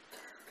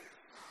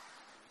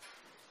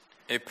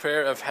A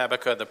prayer of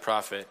Habakkuk the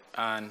prophet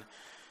on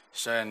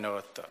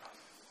Shayanotha.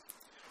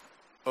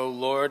 O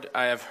Lord,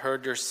 I have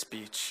heard your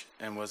speech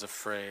and was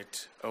afraid.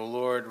 O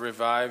Lord,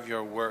 revive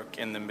your work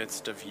in the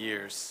midst of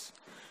years.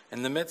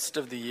 In the midst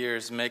of the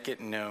years, make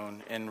it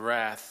known. In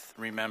wrath,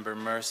 remember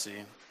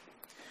mercy.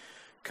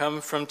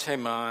 Come from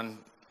Teman,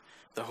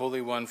 the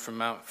Holy One from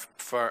Mount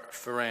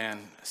Paran,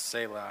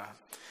 Selah.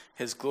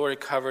 His glory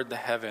covered the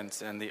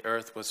heavens, and the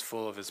earth was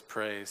full of his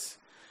praise.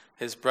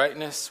 His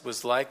brightness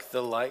was like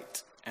the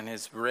light, and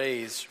his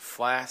rays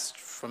flashed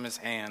from his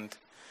hand,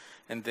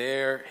 and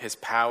there his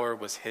power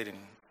was hidden.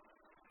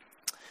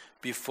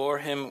 Before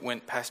him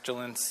went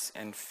pestilence,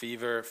 and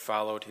fever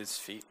followed his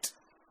feet.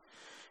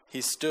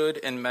 He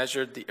stood and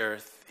measured the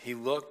earth. He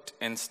looked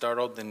and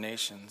startled the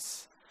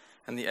nations,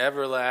 and the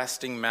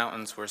everlasting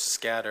mountains were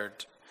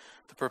scattered.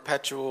 The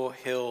perpetual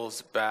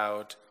hills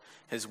bowed.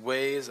 His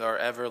ways are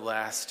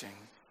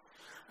everlasting.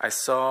 I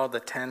saw the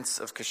tents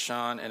of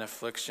Kashan in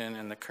affliction,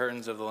 and the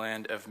curtains of the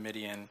land of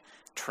Midian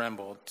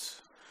trembled.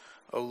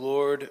 O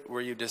Lord,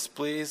 were you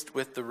displeased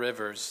with the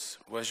rivers?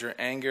 Was your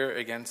anger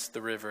against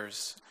the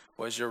rivers?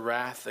 Was your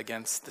wrath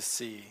against the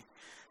sea,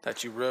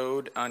 that you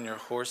rode on your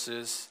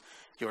horses,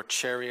 your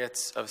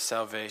chariots of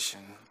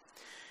salvation?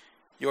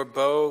 Your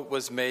bow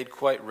was made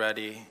quite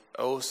ready.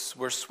 Oaths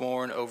were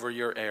sworn over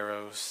your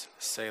arrows,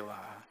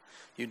 Selah.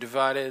 You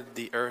divided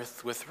the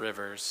earth with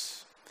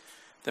rivers.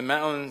 The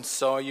mountains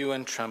saw you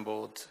and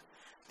trembled.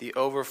 The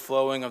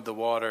overflowing of the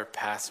water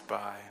passed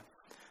by.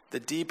 The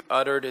deep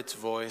uttered its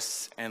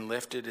voice and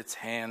lifted its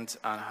hands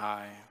on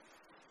high.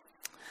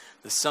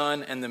 The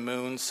sun and the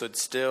moon stood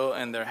still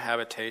in their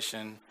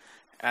habitation.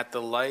 At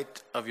the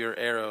light of your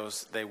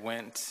arrows they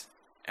went,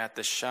 at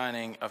the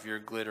shining of your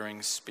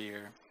glittering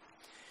spear.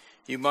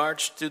 You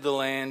marched through the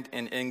land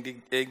in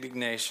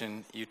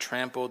indignation. You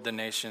trampled the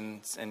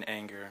nations in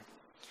anger.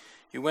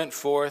 You went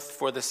forth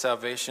for the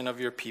salvation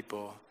of your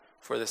people,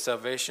 for the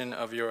salvation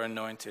of your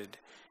anointed.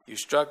 You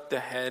struck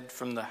the head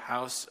from the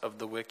house of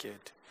the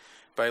wicked,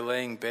 by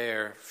laying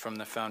bare from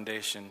the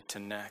foundation to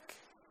neck.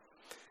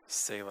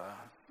 Selah.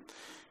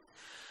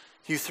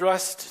 You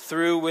thrust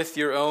through with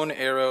your own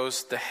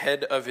arrows the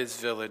head of his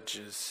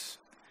villages.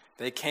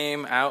 They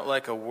came out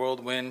like a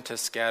whirlwind to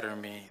scatter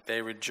me.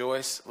 They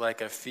rejoice like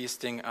a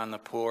feasting on the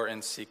poor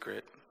in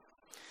secret.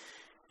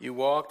 You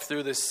walked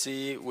through the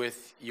sea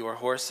with your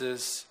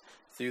horses,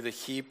 through the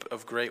heap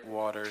of great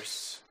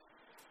waters.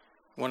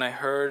 When I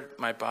heard,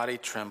 my body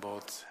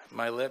trembled.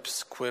 My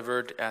lips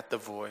quivered at the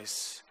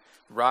voice.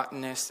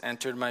 Rottenness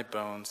entered my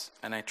bones,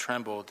 and I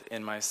trembled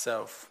in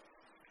myself.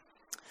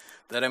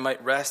 That I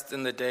might rest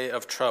in the day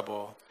of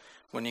trouble,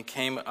 when he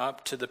came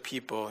up to the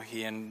people,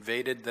 he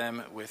invaded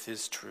them with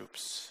his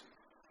troops.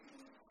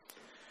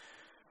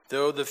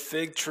 Though the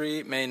fig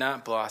tree may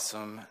not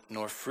blossom,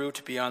 nor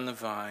fruit be on the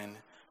vine,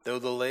 though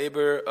the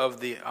labor of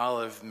the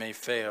olive may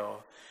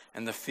fail,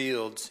 and the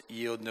fields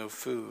yield no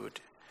food,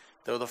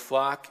 though the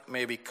flock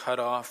may be cut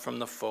off from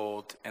the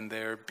fold, and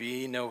there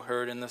be no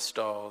herd in the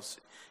stalls,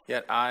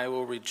 yet I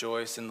will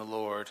rejoice in the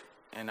Lord,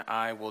 and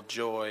I will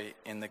joy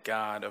in the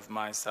God of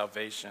my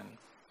salvation.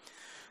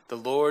 The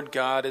Lord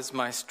God is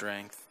my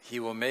strength. He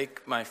will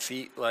make my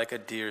feet like a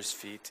deer's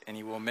feet, and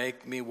he will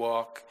make me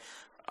walk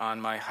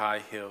on my high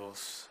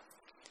hills.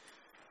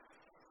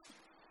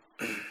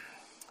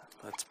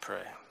 Let's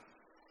pray.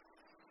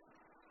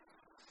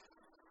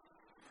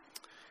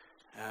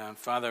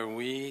 Father,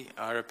 we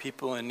are a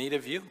people in need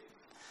of you,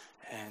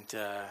 and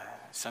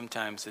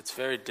sometimes it's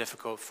very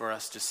difficult for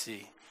us to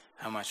see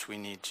how much we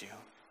need you.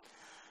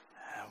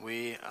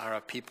 We are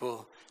a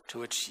people to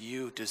which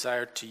you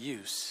desire to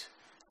use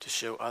to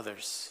show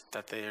others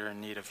that they are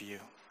in need of you.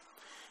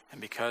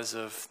 And because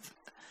of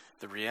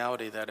the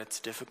reality that it's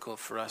difficult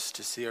for us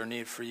to see our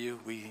need for you,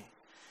 we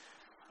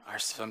are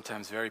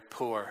sometimes very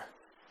poor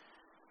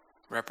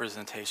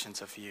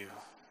representations of you,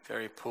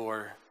 very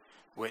poor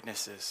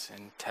witnesses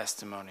and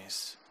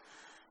testimonies,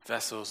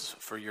 vessels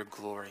for your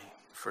glory,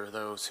 for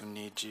those who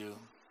need you.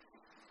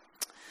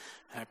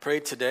 And I pray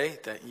today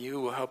that you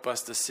will help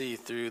us to see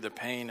through the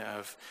pain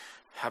of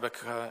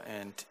Habakkuk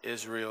and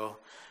Israel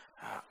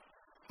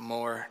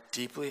more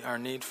deeply our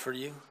need for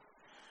you,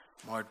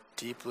 more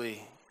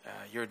deeply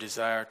your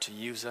desire to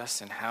use us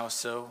and how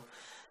so,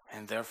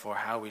 and therefore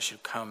how we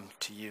should come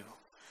to you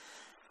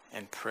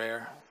in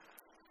prayer,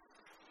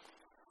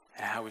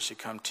 and how we should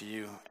come to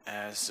you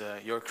as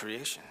your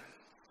creation.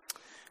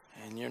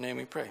 In your name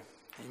we pray.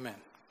 Amen.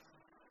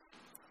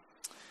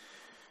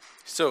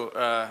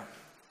 So,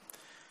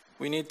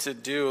 we need to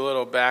do a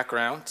little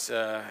background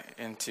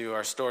into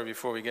our story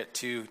before we get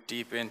too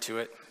deep into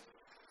it.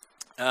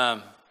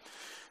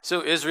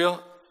 So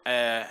Israel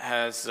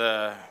has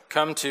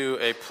come to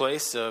a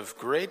place of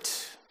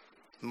great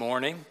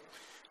mourning,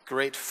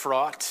 great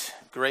fraught,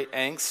 great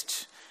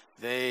angst.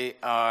 They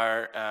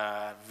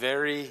are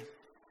very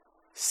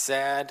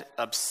sad,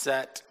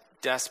 upset,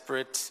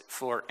 desperate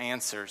for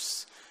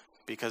answers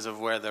because of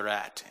where they're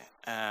at.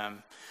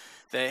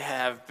 They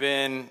have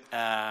been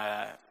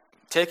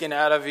taken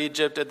out of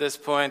Egypt at this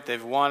point.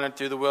 They've wandered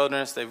through the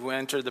wilderness. They've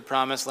entered the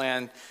promised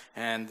land,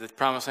 and the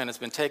promised land has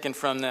been taken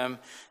from them.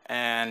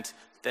 And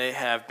they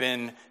have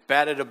been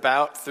batted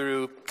about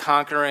through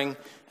conquering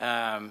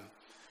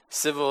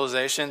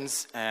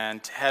civilizations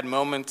and had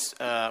moments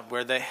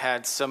where they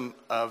had some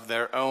of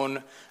their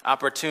own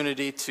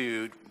opportunity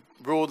to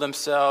rule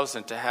themselves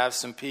and to have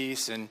some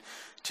peace and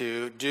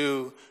to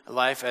do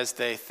life as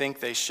they think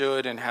they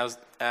should and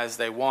as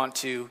they want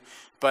to.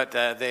 But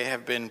they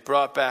have been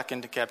brought back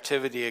into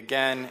captivity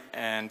again,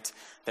 and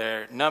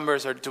their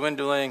numbers are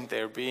dwindling.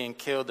 They're being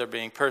killed. They're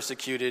being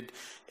persecuted.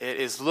 It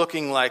is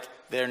looking like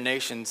their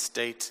nation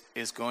state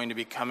is going to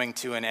be coming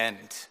to an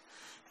end,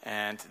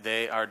 and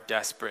they are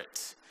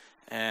desperate.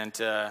 And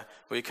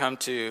we come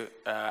to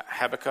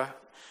Habakkuk,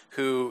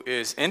 who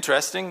is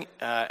interesting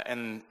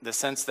in the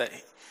sense that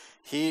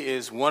he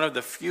is one of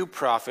the few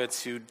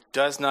prophets who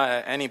does not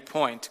at any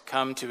point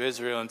come to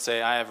Israel and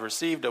say, I have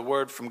received a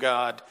word from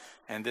God,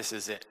 and this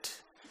is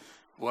it.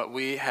 What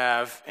we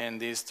have in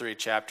these 3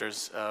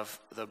 chapters of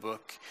the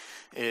book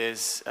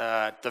is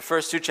the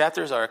first 2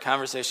 chapters are a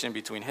conversation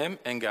between him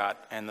and God,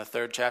 and the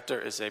 3rd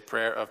chapter is a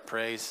prayer of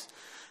praise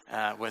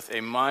with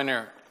a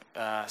minor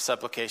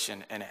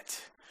supplication in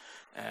it.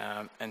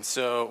 And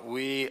so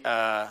we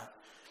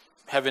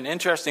have an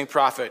interesting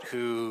prophet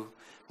who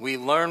we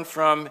learn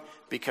from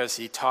because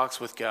he talks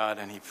with God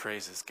and he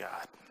praises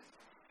God.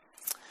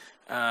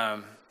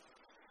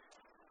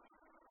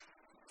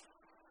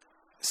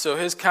 So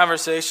his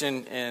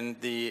conversation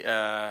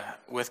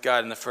with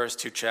God in the first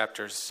 2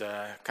 chapters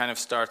kind of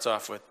starts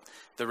off with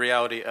the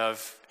reality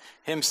of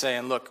him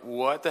saying, look,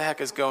 what the heck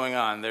is going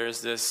on?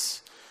 There's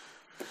this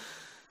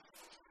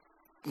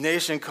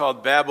nation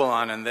called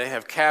Babylon, and they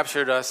have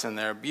captured us, and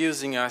they're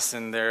abusing us,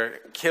 and they're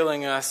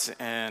killing us,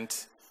 and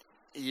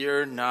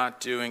you're not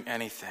doing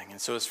anything.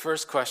 And so his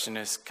first question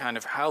is kind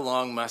of, how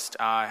long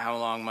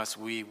must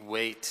we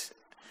wait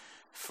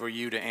for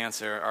you to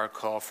answer our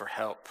call for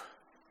help?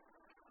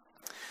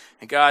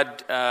 And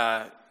God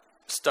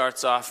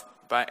starts off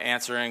by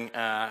answering,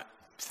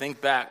 think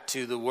back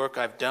to the work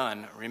I've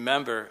done.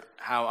 Remember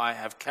how I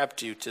have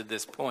kept you to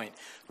this point.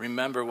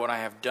 Remember what I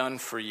have done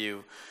for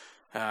you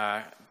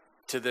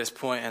to this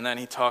point. And then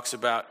he talks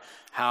about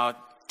how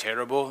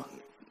terrible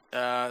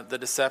the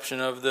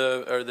description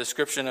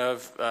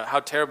of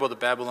how terrible the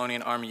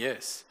Babylonian army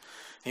is.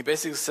 He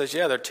basically says,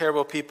 yeah, they're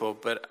terrible people,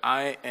 but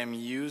I am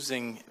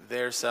using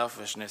their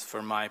selfishness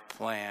for my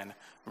plan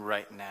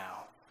right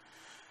now.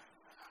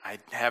 I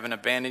haven't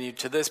abandoned you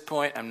to this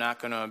point. I'm not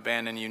going to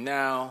abandon you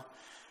now.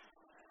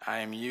 I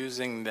am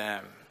using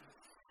them.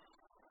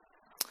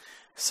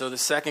 So the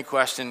second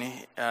question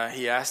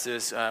he asked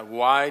is,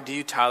 why do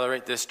you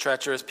tolerate this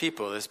treacherous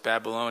people, this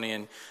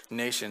Babylonian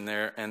nation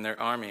and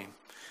their army?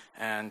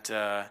 And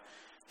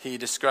he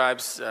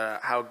describes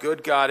how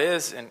good God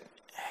is, and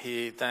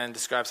he then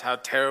describes how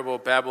terrible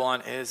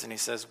Babylon is, and he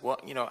says,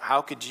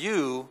 how could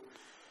you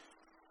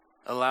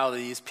allow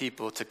these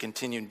people to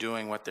continue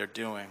doing what they're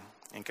doing?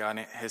 And God,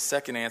 his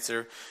second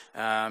answer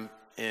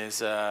is,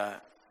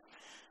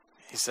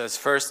 he says,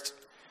 first,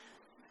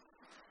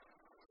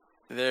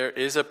 there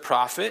is a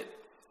prophet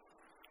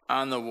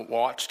on the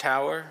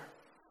watchtower.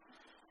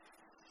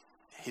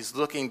 He's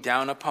looking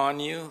down upon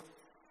you,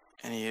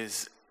 and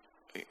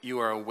you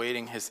are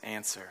awaiting his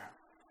answer.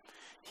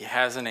 He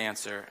has an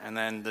answer. And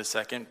then the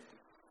second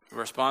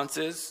response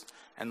is,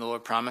 and the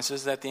Lord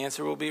promises that the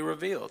answer will be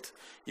revealed.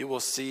 You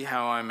will see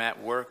how I'm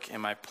at work,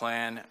 and my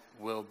plan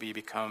will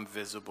become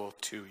visible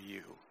to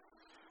you.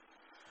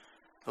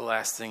 The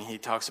last thing he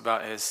talks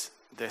about is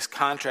this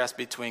contrast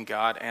between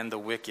God and the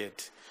wicked,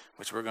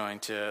 which we're going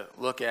to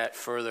look at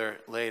further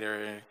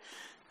later.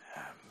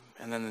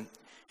 And then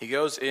he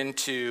goes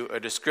into a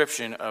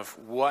description of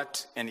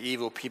what an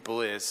evil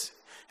people is,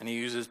 and he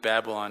uses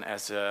Babylon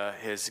as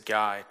his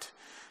guide.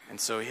 And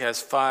so he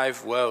has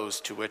 5 woes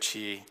to which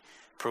he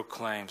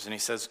proclaims. And he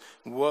says,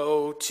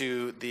 woe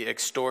to the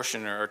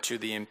extortioner or to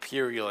the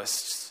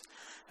imperialists,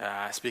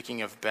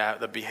 speaking of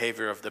the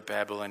behavior of the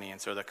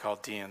Babylonians or the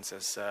Chaldeans,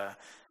 as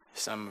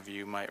some of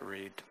you might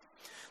read.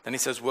 Then he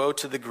says, woe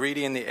to the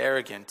greedy and the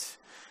arrogant,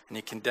 and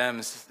he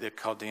condemns the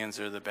Chaldeans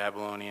or the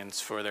Babylonians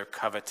for their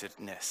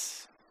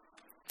covetousness.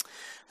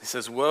 He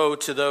says, woe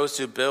to those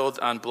who build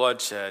on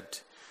bloodshed.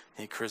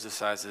 He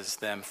criticizes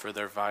them for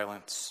their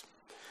violence.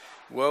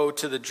 Woe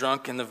to the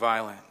drunk and the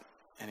violent,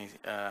 and he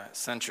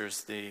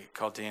censures the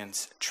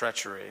Chaldeans'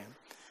 treachery.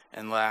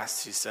 And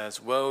last, he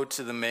says, woe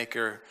to the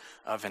maker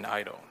of an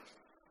idol.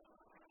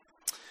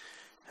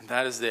 And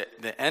that is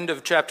the end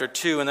of chapter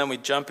 2, and then we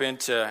jump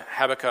into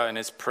Habakkuk and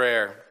his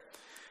prayer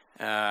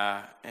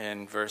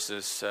in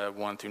verses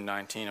 1 through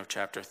 19 of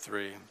chapter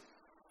 3.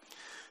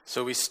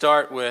 So we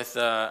start with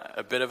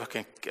a bit of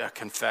a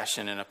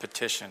confession and a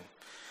petition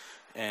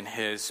in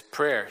his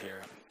prayer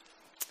here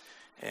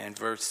in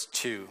verse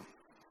 2.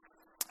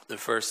 The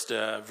first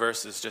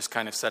verse is just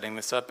kind of setting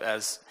this up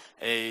as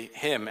a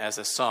hymn, as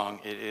a song.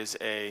 It is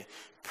a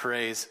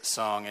praise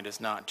song. It is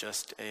not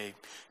just a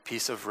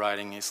piece of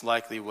writing. It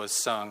likely was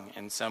sung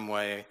in some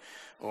way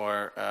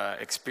or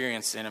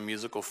experienced in a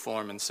musical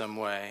form in some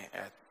way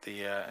at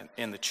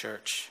in the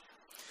church.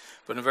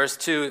 But in verse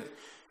 2,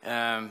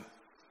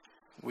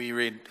 we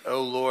read,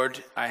 "O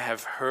Lord, I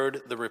have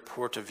heard the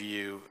report of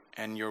you,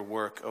 and your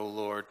work, O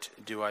Lord,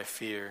 do I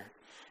fear.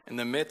 In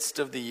the midst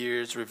of the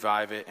years,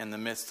 revive it. In the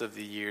midst of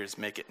the years,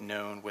 make it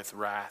known with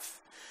wrath.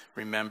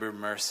 Remember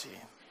mercy."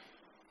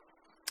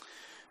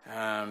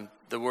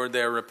 The word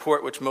there,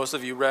 report, which most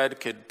of you read,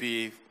 could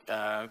be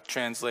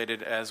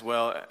translated as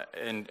well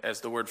as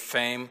the word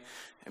fame.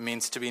 It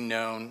means to be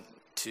known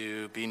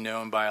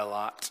by a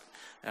lot.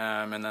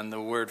 And then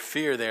the word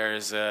fear there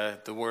is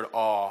the word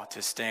awe,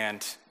 to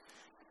stand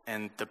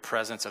in the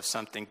presence of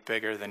something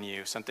bigger than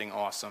you, something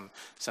awesome,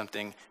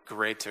 something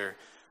greater,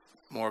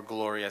 more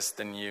glorious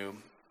than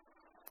you.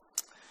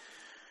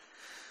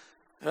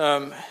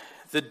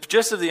 The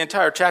gist of the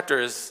entire chapter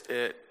is,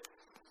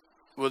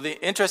 the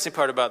interesting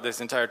part about this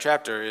entire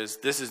chapter is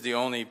this is the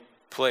only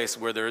place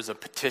where there is a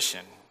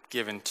petition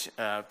given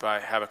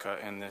by Habakkuk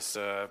in this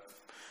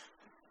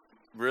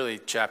really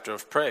chapter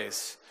of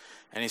praise.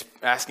 And he's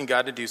asking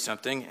God to do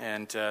something,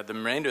 and the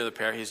remainder of the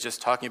prayer, he's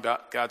just talking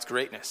about God's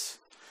greatness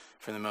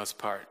for the most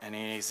part. And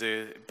he's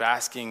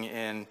basking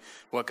in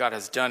what God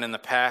has done in the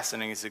past,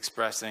 and he's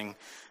expressing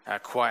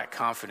quiet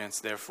confidence,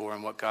 therefore,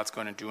 in what God's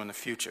going to do in the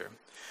future.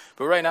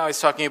 But right now he's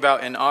talking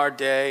about in our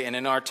day and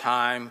in our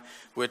time,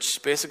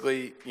 which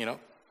basically,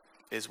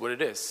 is what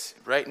it is.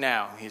 Right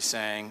now, he's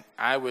saying,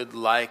 I would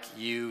like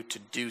you to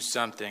do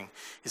something.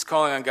 He's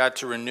calling on God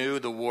to renew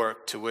the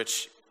work to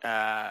which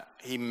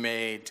he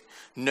made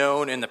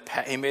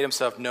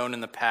himself known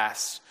in the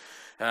past.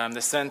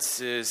 The sense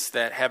is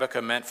that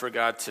Habakkuk meant for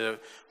God to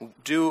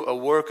do a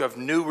work of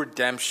new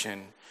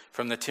redemption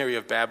from the tyranny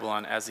of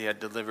Babylon as he had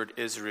delivered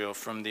Israel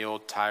from the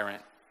old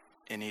tyrant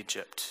in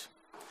Egypt.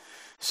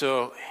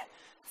 So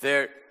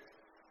there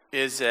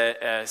is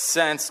a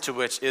sense to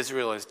which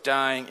Israel is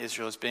dying,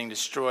 Israel is being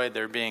destroyed,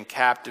 they're being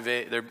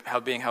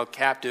being held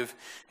captive,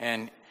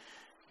 and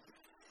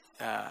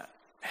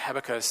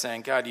Habakkuk is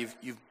saying, God,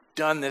 you've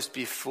done this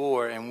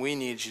before, and we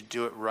need you to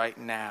do it right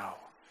now.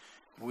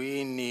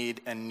 We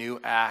need a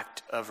new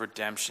act of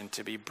redemption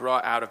to be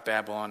brought out of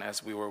Babylon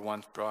as we were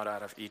once brought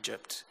out of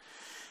Egypt.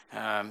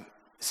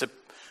 It's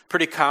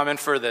pretty common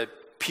for the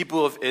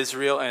people of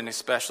Israel, and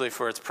especially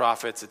for its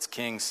prophets, its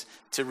kings,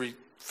 to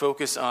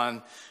focus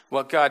on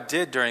what God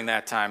did during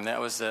that time. That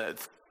was a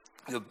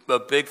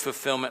big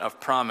fulfillment of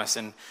promise,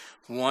 and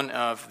one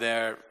of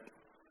their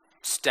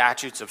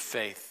statutes of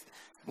faith.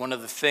 One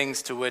of the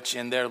things to which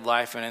in their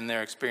life and in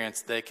their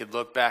experience they could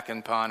look back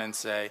upon and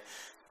say,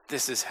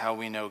 this is how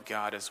we know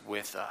God is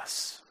with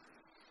us.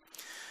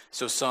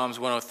 So Psalms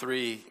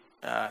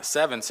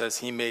 103:7 says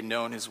he made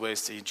known his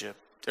ways to Egypt,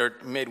 or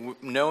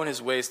made known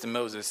his ways to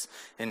Moses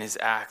and his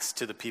acts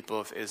to the people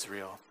of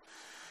Israel.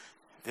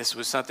 This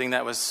was something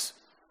that was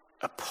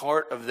a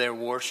part of their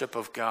worship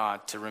of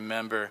God, to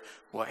remember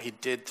what he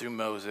did through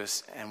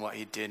Moses and what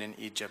he did in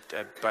Egypt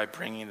by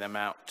bringing them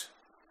out.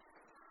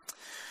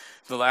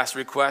 The last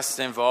request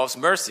involves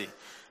mercy.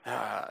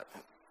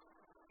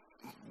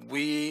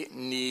 We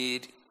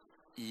need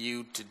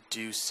you to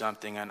do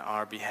something on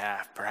our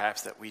behalf,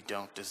 perhaps that we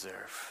don't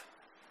deserve.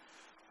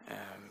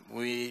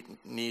 We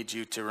need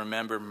you to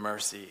remember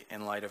mercy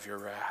in light of your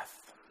wrath.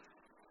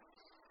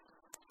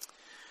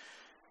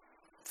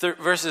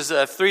 Verses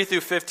 3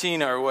 through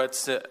 15 are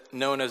what's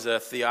known as a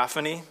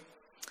theophany.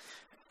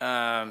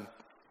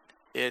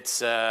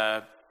 It's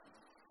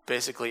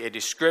basically a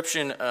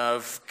description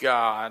of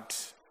God,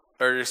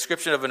 or a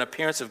description of an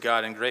appearance of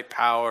God in great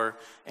power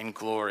and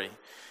glory,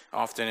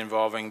 often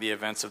involving the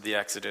events of the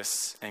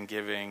Exodus and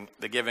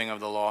the giving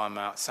of the law on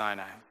Mount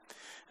Sinai.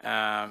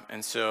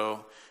 And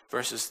so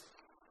verses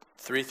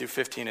 3 through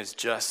 15 is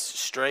just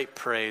straight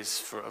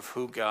praise of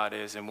who God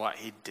is and what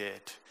he did.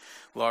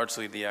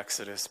 Largely the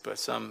Exodus, but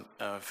some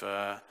of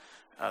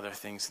other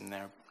things in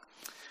there.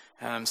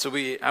 I'm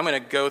going to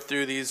go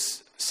through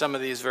some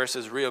of these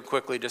verses real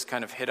quickly, just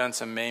kind of hit on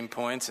some main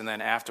points, and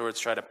then afterwards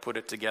try to put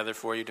it together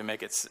for you to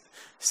make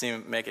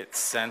it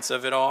sense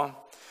of it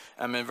all.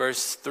 In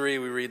verse 3,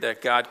 we read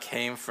that God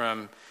came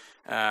from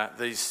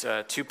these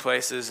two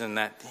places, and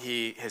that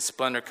his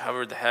splendor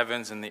covered the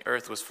heavens, and the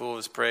earth was full of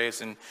his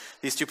praise. And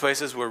these two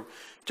places were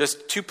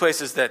just two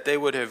places that they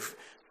would have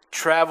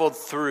traveled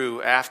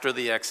through after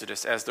the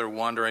Exodus as they're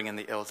wandering in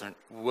the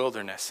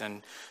wilderness.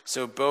 And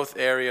so both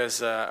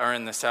areas are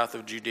in the south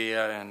of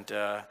Judea, and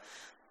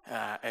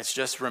it's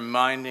just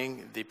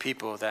reminding the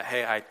people that,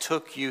 hey, I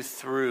took you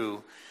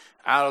through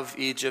out of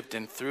Egypt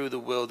and through the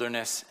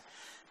wilderness.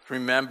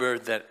 Remember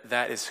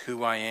that is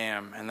who I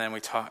am. And then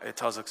it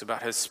tells us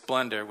about his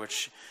splendor,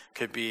 which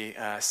could be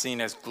seen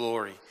as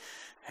glory.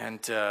 And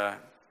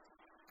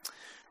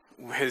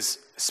His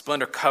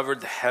splendor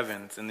covered the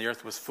heavens, and the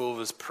earth was full of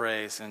his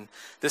praise. And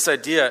this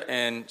idea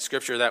in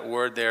Scripture, that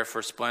word there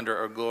for splendor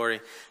or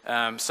glory,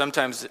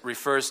 sometimes it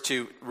refers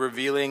to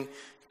revealing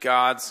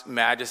God's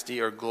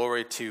majesty or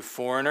glory to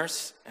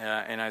foreigners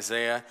in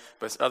Isaiah,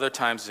 but other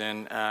times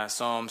in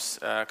Psalms,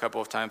 a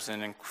couple of times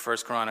in 1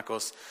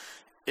 Chronicles,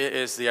 it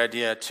is the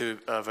idea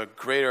of a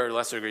greater or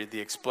lesser degree. The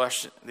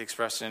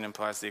expression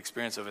implies the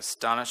experience of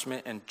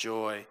astonishment and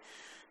joy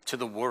to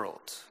the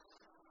world.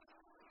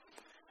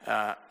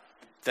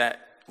 That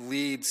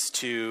leads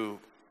to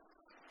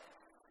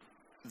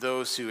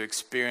those who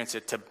experience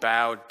it to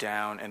bow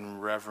down in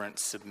reverent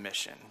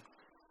submission.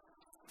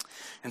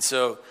 And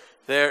so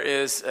there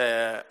is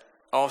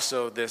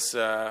also this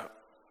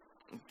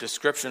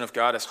description of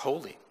God as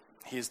holy.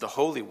 He is the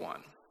Holy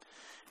One.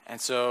 And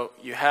so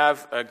you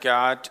have a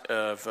God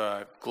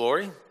of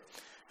glory,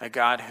 a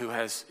God who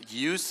has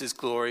used his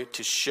glory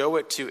to show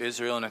it to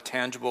Israel in a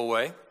tangible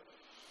way,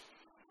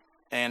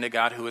 and a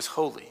God who is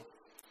holy,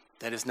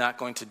 that is not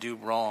going to do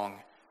wrong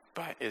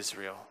by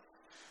Israel,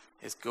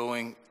 is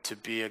going to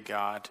be a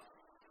God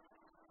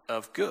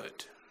of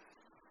good.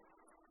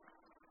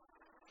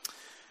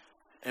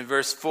 In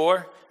verse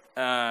 4,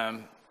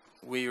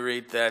 we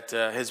read that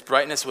his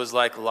brightness was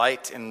like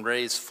light, and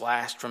rays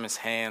flashed from his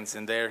hands,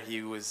 and there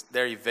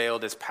he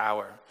veiled his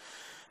power.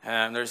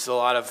 There's a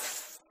lot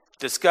of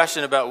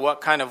discussion about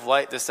what kind of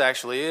light this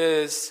actually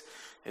is.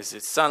 Is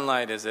it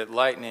sunlight? Is it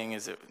lightning?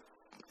 Is it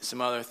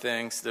some other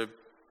things?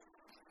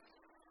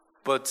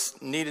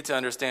 What's needed to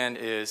understand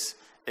is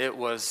it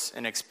was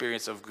an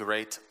experience of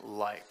great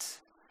light,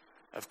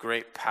 of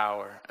great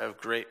power, of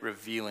great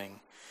revealing.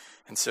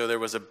 And so there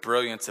was a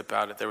brilliance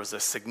about it. There was a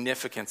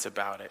significance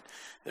about it.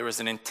 There was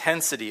an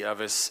intensity of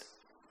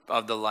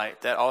the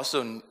light that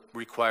also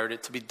required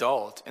it to be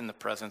dulled in the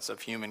presence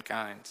of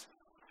humankind.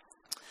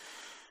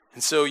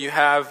 And so you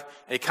have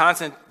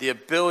the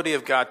ability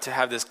of God to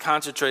have this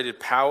concentrated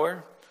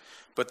power,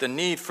 but the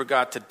need for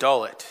God to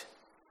dull it.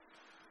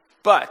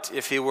 But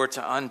if he were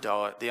to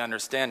undull it, the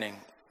understanding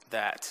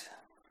that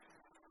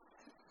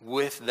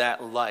with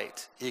that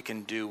light, he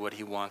can do what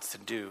he wants to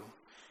do.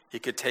 He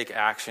could take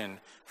action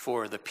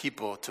for the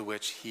people to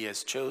which he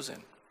has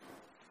chosen.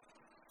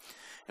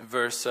 In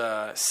verse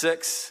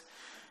 6,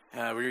 we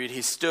read,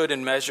 he stood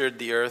and measured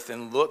the earth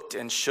and looked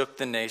and shook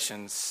the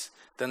nations.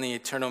 Then the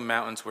eternal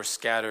mountains were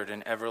scattered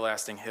and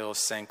everlasting hills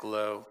sank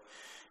low.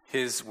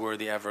 His were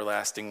the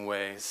everlasting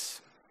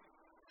ways.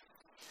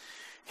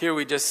 Here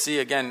we just see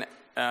again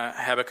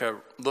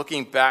Habakkuk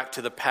looking back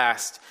to the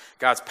past.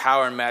 God's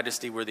power and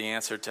majesty were the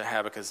answer to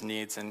Habakkuk's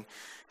needs, and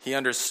he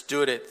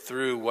understood it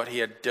through what he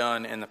had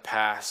done in the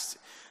past,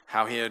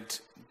 how he had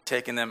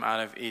taken them out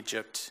of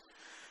Egypt.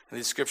 And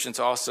these descriptions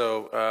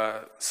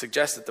also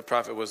suggest that the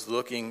prophet is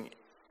looking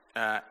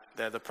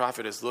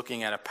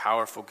at a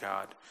powerful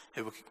God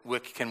who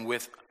can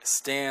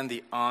withstand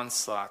the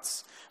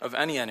onslaughts of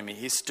any enemy.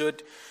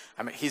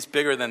 He's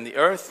bigger than the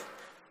earth.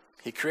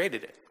 He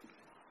created it.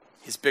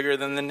 He's bigger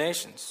than the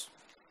nations.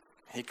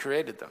 He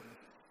created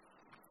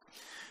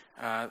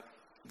them.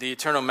 The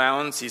eternal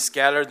mountains, he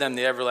scattered them.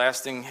 The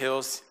everlasting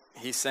hills,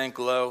 he sank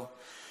low.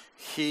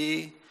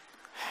 He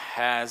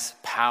has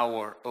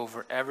power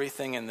over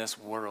everything in this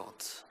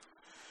world.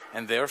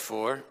 And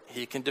therefore,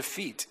 he can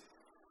defeat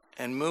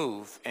and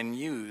move and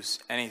use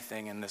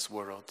anything in this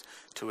world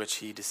to which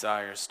he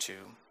desires to.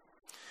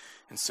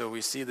 And so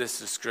we see this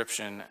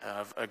description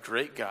of a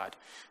great God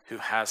who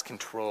has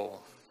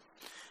control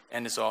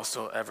and is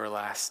also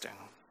everlasting.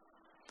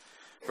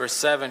 Verse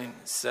 7,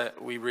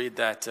 we read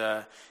that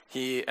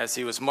as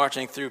he was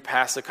marching through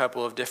past a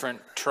couple of different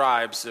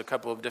tribes, a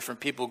couple of different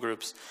people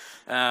groups,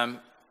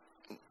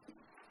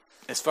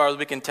 as far as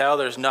we can tell,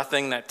 there's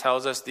nothing that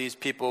tells us these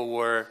people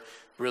were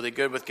really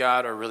good with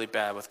God or really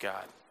bad with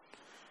God.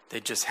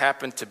 They just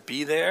happened to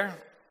be there,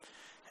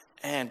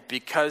 and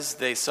because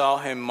they saw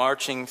him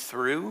marching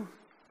through,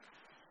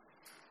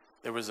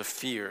 there was a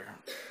fear.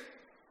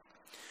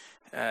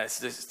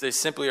 They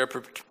simply are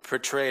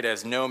portrayed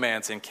as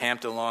nomads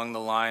encamped along the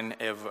line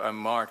of a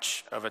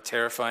march of a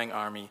terrifying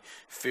army,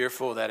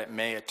 fearful that it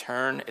may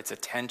turn its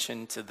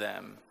attention to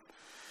them.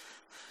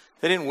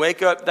 They didn't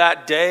wake up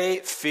that day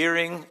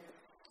fearing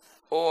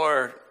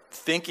or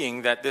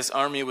thinking that this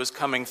army was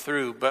coming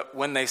through, but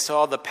when they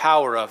saw the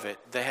power of it,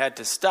 they had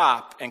to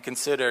stop and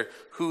consider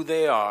who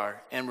they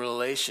are in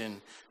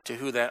relation to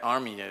who that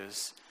army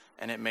is,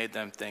 and it made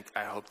them think,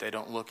 I hope they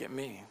don't look at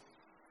me.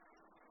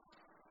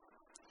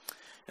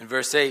 In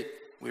verse 8,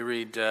 we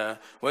read,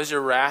 was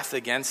your wrath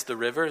against the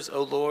rivers,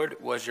 O Lord?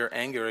 Was your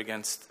anger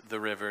against the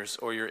rivers,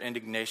 or your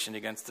indignation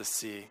against the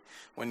sea,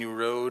 when you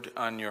rode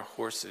on your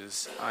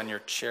horses, on your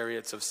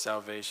chariots of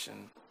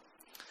salvation?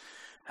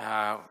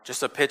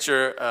 Just a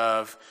picture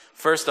of,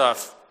 first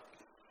off,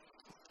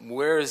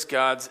 where is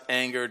God's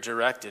anger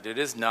directed? It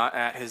is not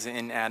at his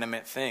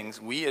inanimate things.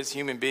 We as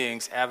human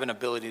beings have an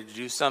ability to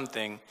do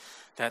something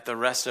that the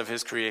rest of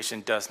his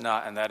creation does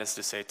not, and that is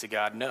to say to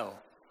God, no.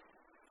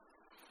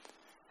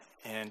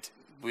 And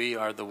we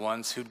are the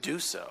ones who do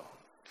so.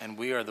 And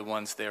we are the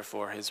ones,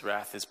 therefore, his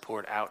wrath is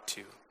poured out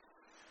to.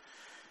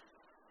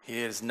 He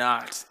is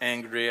not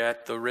angry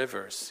at the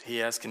rivers. He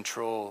has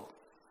control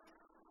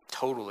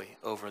totally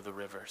over the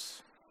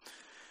rivers.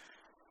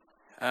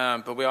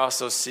 But we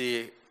also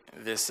see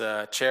this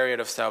chariot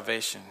of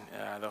salvation,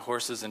 the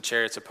horses and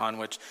chariots upon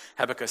which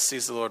Habakkuk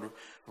sees the Lord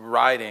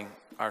riding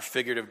are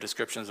figurative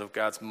descriptions of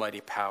God's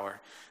mighty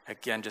power.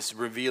 Again, just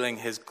revealing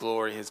his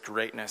glory, his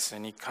greatness,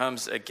 and he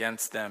comes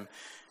against them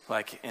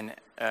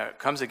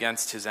comes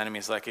against his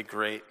enemies like a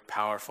great,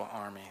 powerful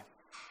army.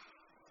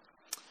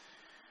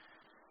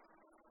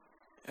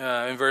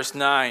 In verse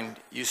 9,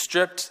 you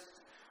stripped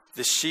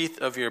the sheath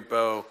of your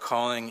bow,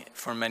 calling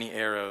for many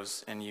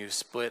arrows, and you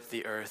split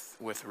the earth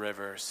with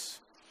rivers.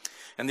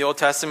 In the Old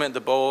Testament,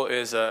 the bow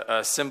is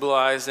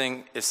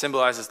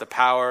symbolizes the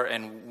power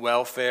and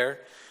welfare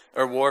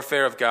or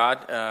warfare of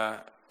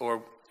God,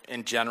 or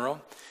in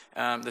general.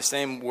 The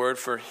same word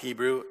for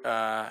Hebrew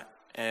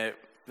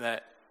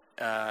that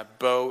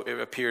bow it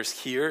appears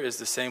here is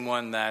the same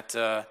one that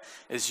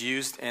is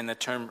used in the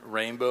term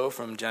rainbow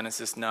from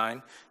Genesis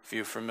 9. If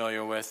you're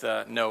familiar with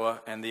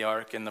Noah and the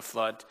ark and the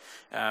flood,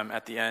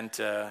 at the end,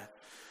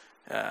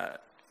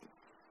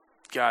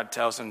 God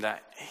tells him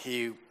that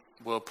he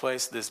will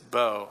place this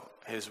bow,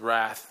 his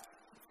wrath,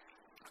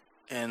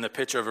 in the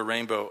picture of a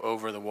rainbow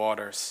over the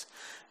waters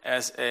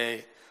as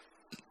a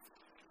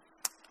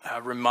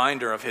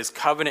reminder of his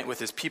covenant with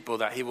his people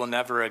that he will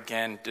never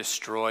again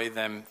destroy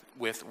them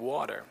with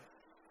water.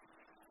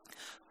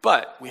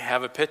 But we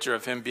have a picture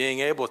of him being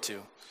able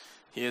to.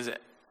 He has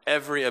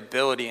every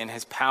ability in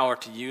his power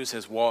to use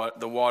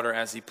the water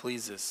as he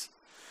pleases,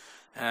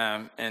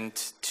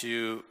 and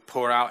to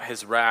pour out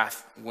his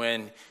wrath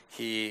when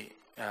he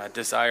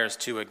desires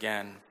to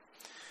again.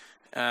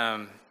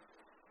 And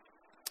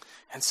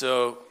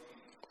so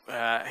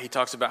he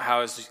talks about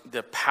how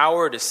the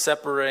power to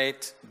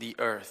separate the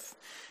earth.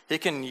 He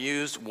can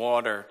use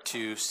water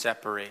to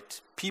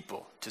separate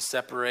people, to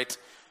separate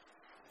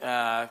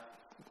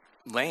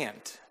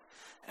land.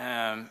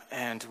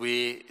 And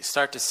we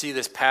start to see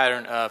this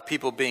pattern of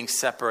people being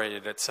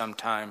separated at some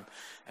time.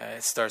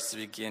 It starts to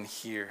begin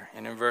here.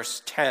 And in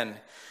verse 10,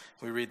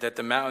 we read that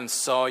the mountains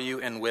saw you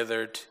and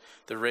withered.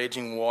 The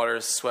raging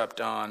waters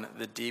swept on.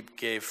 The deep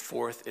gave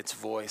forth its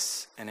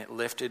voice, and it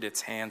lifted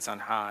its hands on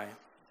high.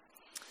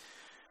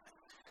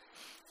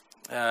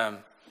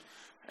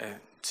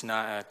 It's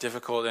not a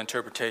difficult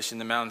interpretation.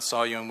 The mountains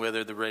saw you and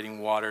withered. The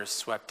raging waters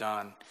swept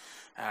on.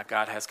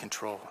 God has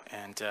control,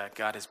 and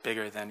God is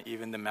bigger than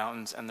even the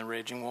mountains and the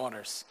raging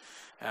waters.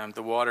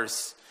 The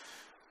waters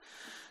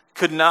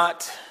could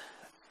not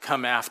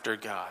come after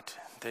God.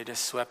 They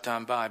just swept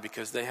on by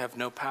because they have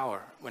no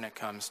power when it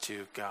comes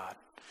to God.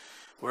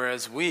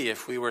 Whereas we,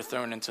 if we were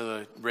thrown into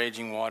the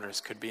raging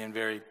waters, could be in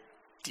very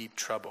deep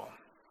trouble.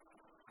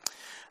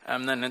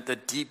 Then the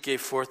deep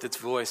gave forth its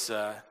voice.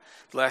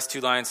 The last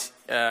two lines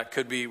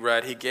could be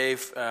read. He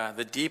gave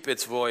the deep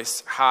its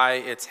voice, high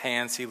its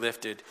hands he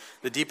lifted.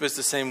 The deep is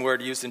the same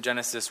word used in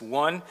Genesis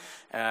 1,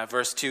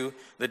 verse 2.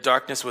 The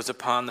darkness was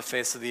upon the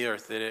face of the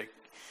earth.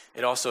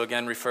 It also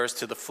again refers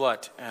to the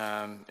flood.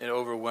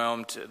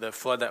 The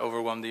flood that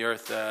overwhelmed the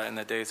earth in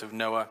the days of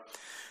Noah.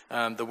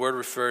 The word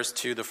refers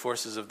to the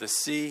forces of the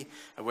sea,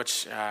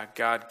 which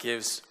God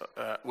gives,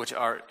 which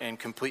are in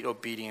complete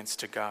obedience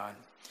to God.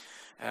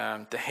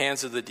 The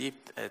hands of the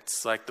deep,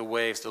 it's like the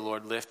waves the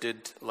Lord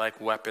lifted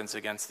like weapons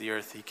against the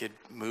earth. He could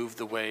move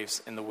the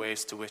waves in the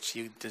ways to which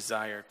he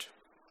desired.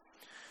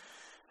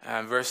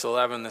 Verse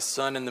 11, the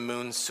sun and the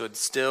moon stood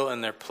still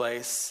in their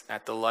place.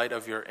 At the light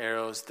of your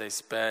arrows they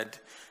sped,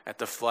 at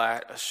the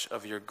flash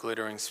of your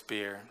glittering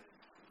spear.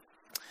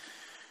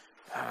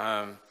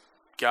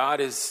 God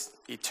is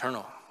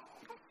eternal.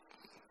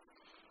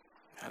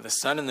 The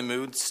sun and the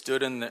moon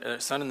stood in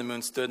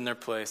their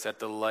place at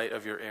the light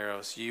of your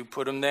arrows. You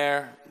put them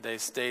there; they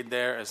stayed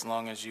there as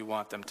long as you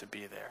want them to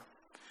be there.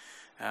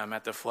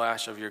 At the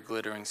flash of your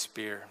glittering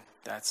spear,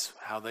 that's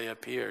how they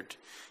appeared.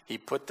 He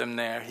put them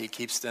there. He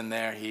keeps them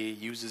there. He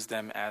uses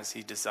them as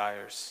he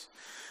desires.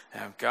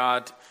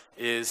 God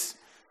is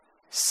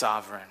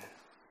sovereign.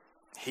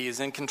 He is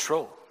in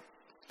control,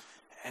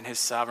 and his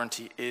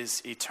sovereignty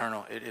is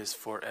eternal. It is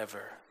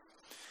forever.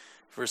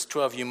 Verse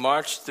 12, you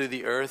marched through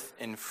the earth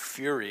in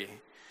fury.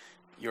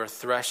 You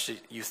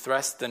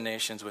thrust the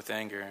nations with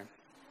anger.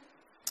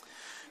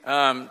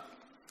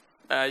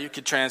 You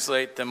could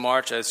translate the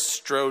march as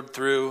strode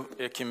through.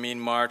 It can mean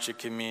march. It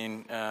can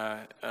mean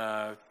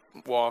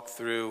walk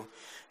through.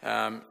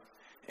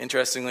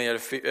 Interestingly,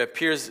 it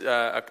appears in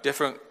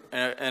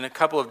a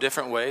couple of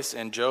different ways.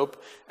 In Job,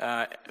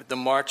 the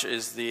march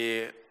is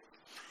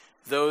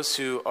those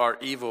who are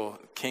evil,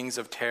 kings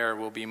of terror,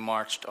 will be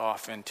marched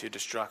off into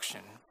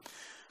destruction.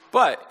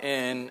 But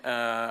in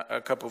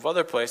a couple of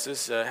other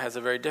places, it has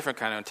a very different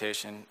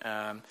connotation.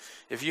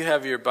 If you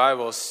have your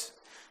Bibles,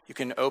 you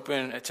can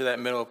open to that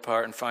middle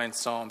part and find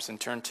Psalms and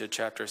turn to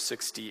chapter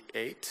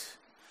 68.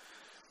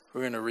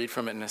 We're going to read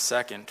from it in a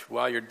second.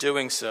 While you're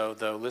doing so,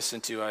 though,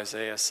 listen to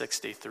Isaiah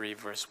 63,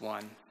 verse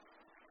 1.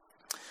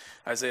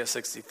 Isaiah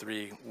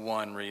 63,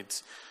 1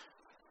 reads,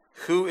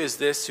 who is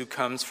this who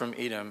comes from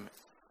Edom,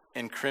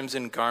 in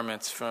crimson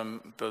garments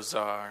from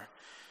Bozar.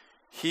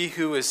 He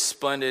who is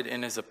splendid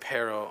in his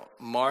apparel,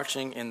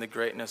 marching in the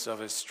greatness of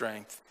his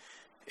strength.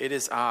 It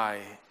is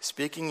I,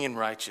 speaking in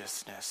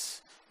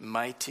righteousness,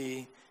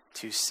 mighty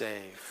to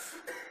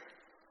save.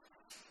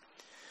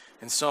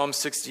 In Psalm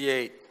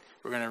 68,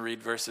 we're going to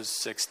read verses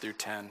 6 through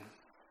 10.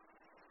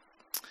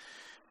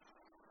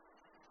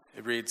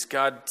 It reads,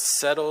 God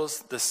settles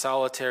the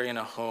solitary in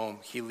a home.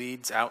 He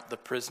leads out the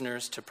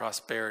prisoners to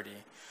prosperity,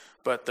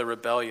 but the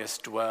rebellious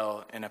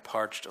dwell in a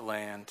parched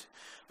land.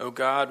 O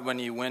God, when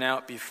you went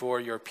out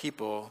before your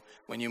people,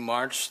 when you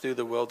marched through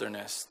the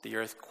wilderness, the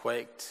earth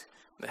quaked,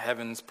 the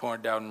heavens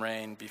poured down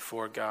rain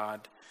before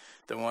God,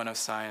 the one of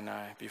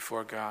Sinai,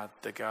 before God,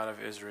 the God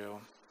of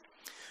Israel.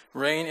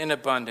 Rain in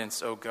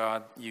abundance, O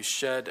God, you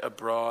shed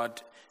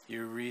abroad,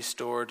 you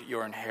restored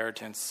your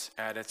inheritance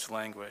at its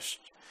languished.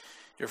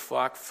 Your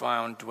flock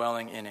found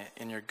dwelling in it.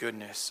 In your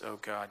goodness, O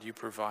God, you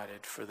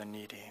provided for the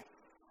needy.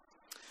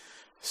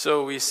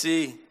 So we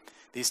see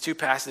these two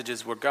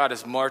passages where God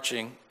is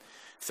marching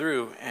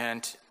through,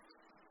 and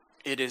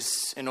it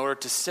is in order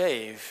to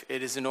save.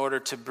 It is in order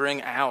to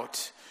bring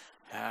out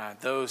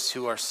those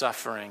who are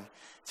suffering,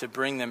 to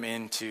bring them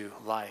into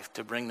life,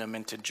 to bring them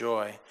into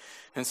joy.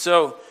 And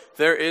so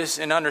there is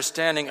an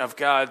understanding of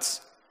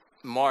God's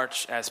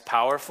march as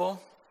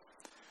powerful,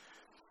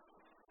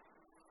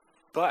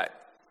 but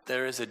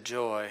there is a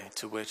joy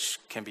to which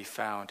can be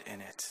found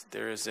in it.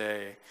 There is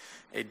a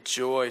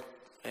joy,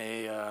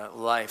 a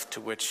life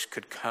to which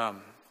could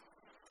come.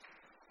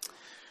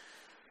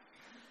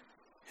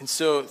 And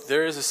so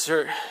there is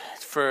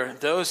for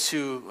those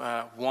who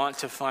want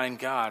to find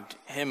God,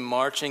 him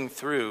marching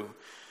through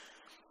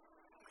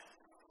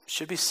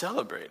should be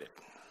celebrated.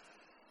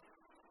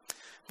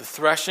 The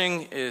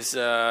threshing is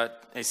a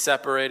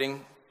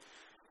separating.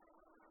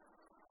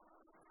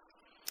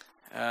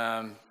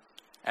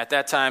 At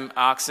that time,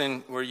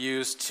 oxen were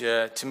used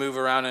to move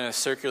around in a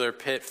circular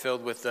pit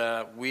filled with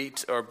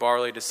wheat or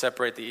barley to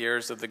separate the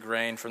ears of the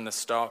grain from the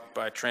stalk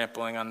by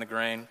trampling on the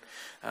grain.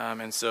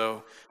 And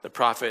so the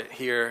prophet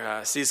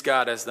here sees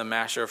God as the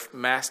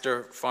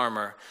master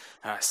farmer,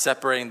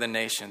 separating the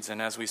nations.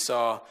 And as we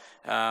saw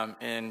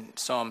in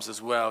Psalms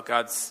as well,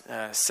 God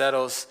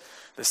settles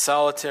the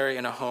solitary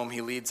in a home.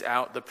 He leads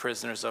out the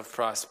prisoners of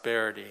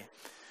prosperity.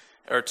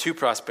 Or to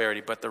prosperity,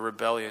 but the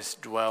rebellious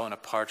dwell in a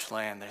parched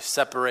land. There's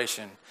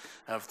separation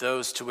of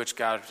those to which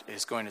God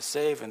is going to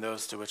save and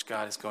those to which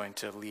God is going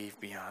to leave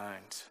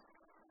behind.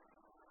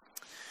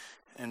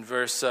 In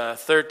verse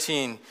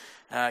 13,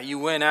 you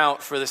went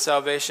out for the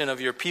salvation of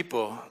your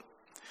people,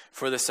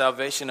 for the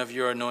salvation of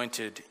your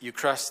anointed. You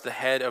crushed the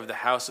head of the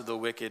house of the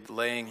wicked,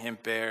 laying him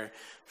bare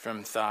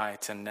from thigh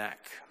to neck.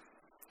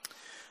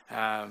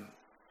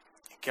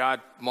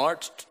 God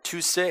marched to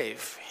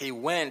save. He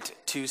went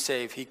to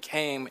save. He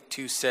came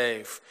to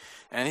save.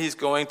 And he's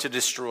going to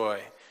destroy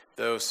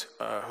those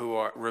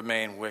who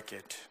remain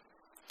wicked.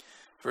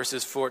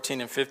 Verses 14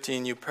 and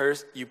 15, you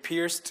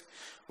pierced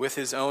with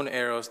his own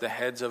arrows the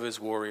heads of his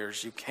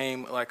warriors. You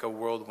came like a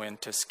whirlwind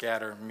to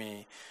scatter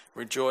me.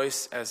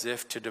 Rejoice as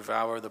if to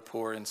devour the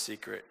poor in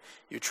secret.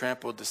 You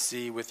trampled the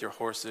sea with your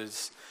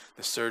horses,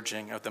 the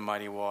surging of the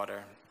mighty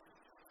water.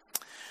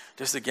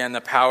 Just again,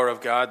 the power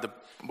of God,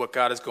 what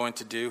God is going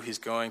to do. He's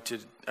going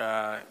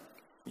to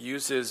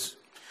use his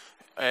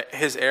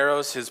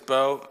arrows, his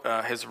bow,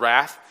 his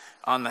wrath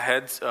on the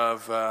heads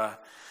of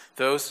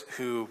those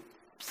who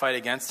fight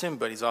against him,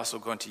 but he's also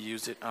going to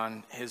use it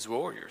on his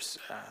warriors.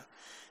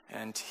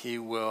 And he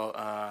will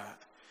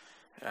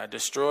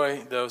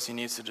destroy those he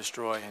needs to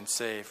destroy and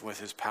save with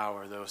his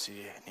power those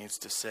he needs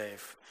to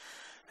save.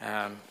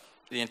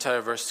 The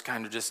entire verse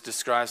kind of just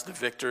describes the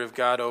victory of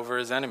God over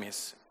his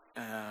enemies.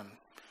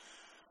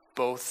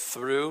 Both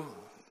through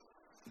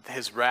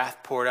his wrath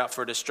poured out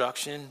for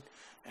destruction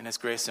and his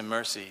grace and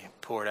mercy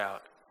poured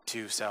out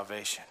to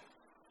salvation.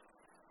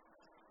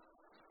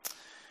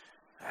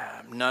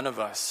 None of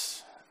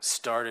us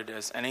started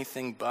as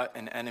anything but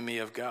an enemy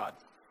of God.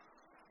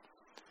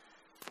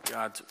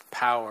 God's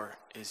power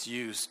is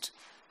used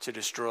to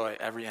destroy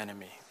every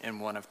enemy in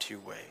one of two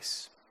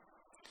ways.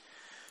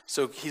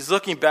 So he's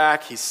looking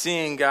back, he's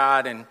seeing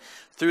God, and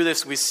through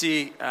this we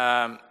see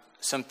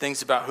some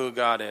things about who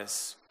God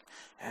is.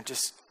 And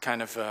just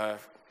kind of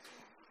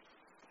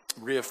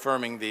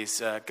reaffirming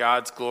these.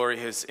 God's glory,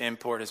 his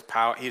import, his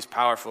power. He's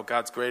powerful.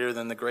 God's greater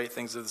than the great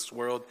things of this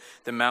world.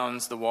 The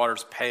mountains, the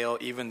waters pale,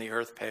 even the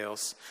earth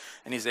pales.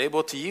 And he's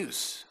able to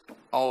use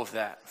all of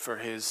that for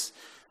his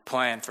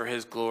plan, for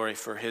his glory,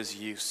 for his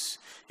use.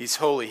 He's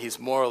holy. He's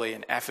morally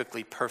and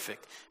ethically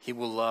perfect. He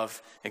will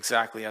love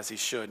exactly as he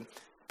should.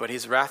 But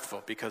he's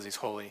wrathful because he's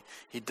holy.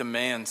 He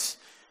demands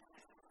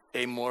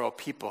a moral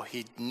people.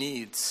 He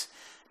needs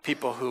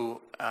people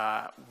who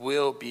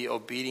will be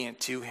obedient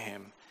to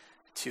him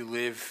to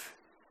live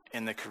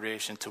in the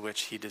creation to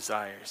which he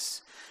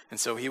desires. And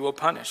so he will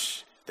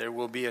punish. There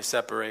will be a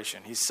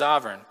separation. He's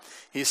sovereign.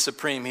 He's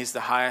supreme. He's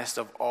the highest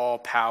of all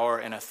power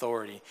and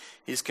authority.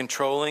 He's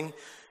controlling.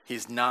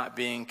 He's not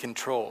being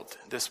controlled.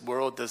 This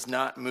world does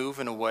not move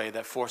in a way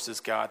that forces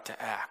God to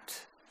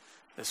act.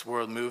 This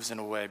world moves in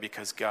a way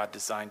because God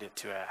designed it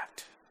to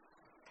act.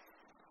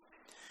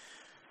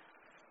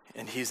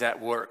 And he's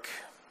at work.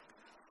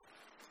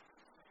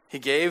 He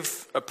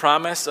gave a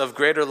promise of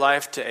greater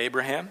life to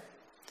Abraham.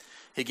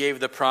 He gave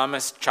the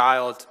promised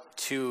child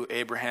to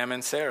Abraham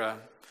and Sarah.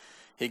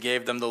 He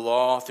gave them the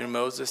law through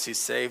Moses. He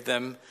saved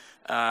them.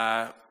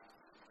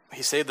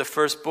 He saved the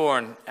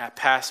firstborn at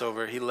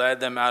Passover. He led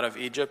them out of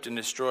Egypt and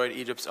destroyed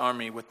Egypt's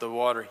army with the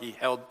water he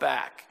held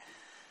back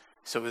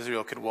so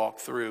Israel could walk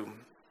through.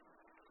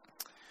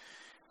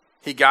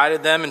 He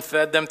guided them and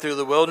fed them through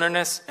the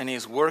wilderness, and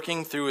he's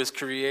working through his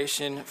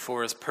creation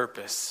for his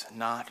purpose,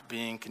 not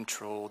being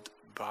controlled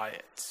by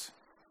it.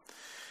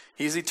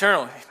 He's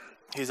eternal.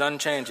 He's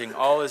unchanging.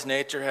 All his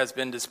nature has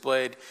been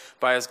displayed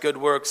by his good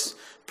works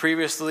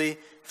previously,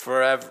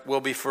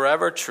 will be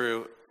forever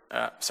true.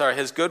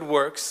 His good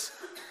works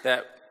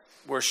that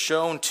were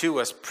shown to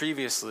us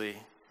previously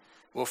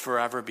will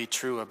forever be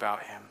true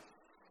about him.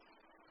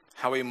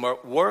 How he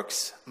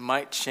works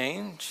might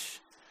change,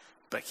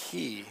 but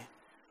he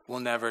will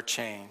never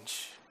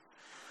change.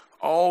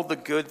 All the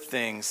good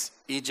things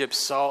Egypt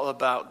saw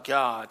about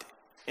God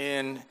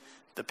in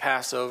the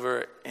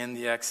Passover, in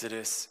the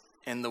Exodus,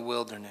 in the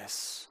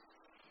wilderness,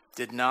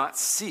 did not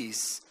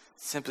cease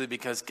simply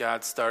because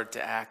God started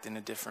to act in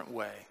a different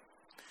way.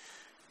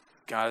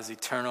 God is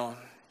eternal,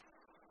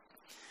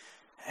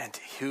 and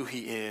who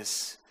he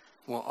is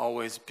will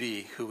always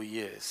be who he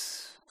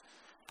is,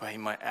 but he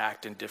might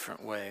act in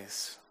different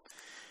ways.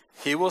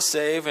 He will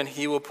save and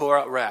he will pour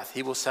out wrath.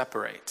 He will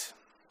separate,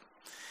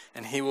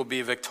 and he will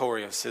be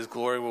victorious. His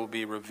glory will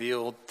be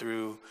revealed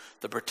through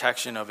the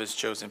protection of his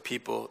chosen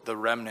people, the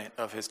remnant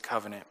of his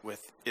covenant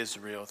with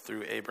Israel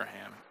through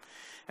Abraham,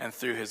 and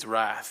through his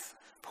wrath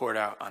poured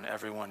out on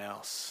everyone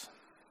else.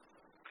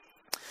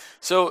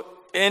 So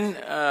in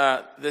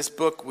this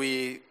book,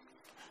 we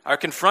are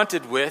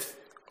confronted with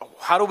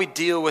how do we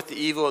deal with the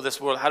evil of this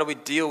world? How do we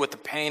deal with the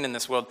pain in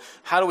this world?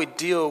 How do we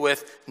deal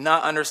with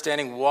not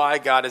understanding why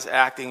God is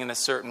acting in a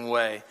certain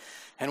way?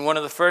 And one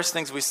of the first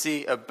things we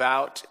see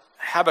about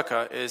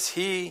Habakkuk is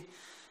he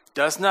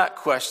does not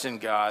question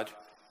God.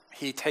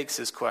 He takes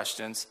his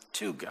questions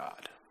to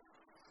God.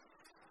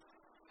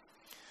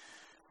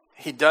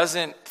 He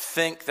doesn't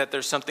think that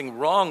there's something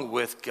wrong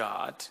with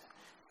God,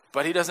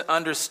 but he doesn't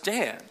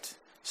understand.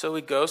 So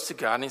he goes to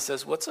God and he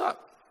says, "What's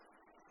up?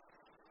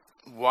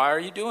 Why are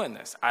you doing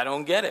this? I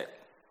don't get it."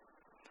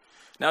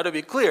 Now, to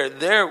be clear,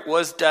 there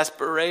was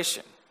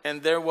desperation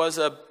and there was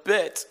a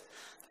bit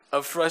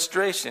of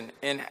frustration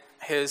in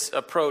his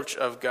approach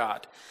of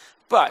God.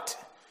 But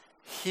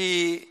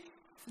he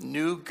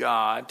knew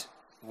God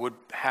would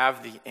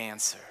have the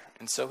answer,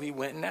 and so he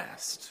went and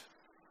asked.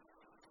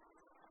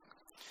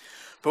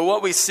 But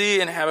what we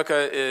see in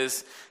Habakkuk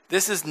is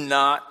this is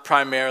not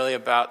primarily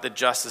about the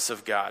justice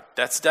of God.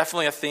 That's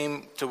definitely a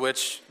theme to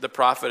which the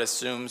prophet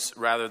assumes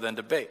rather than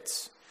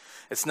debates.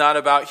 It's not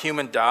about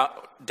human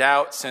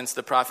doubt, since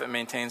the prophet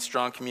maintains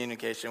strong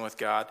communication with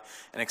God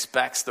and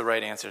expects the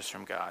right answers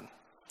from God.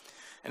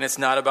 And it's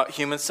not about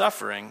human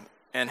suffering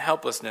and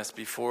helplessness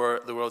before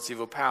the world's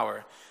evil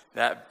power.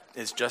 That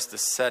is just the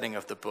setting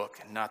of the book,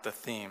 not the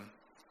theme.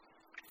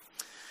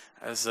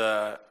 As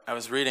I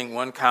was reading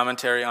one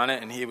commentary on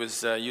it, and he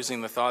was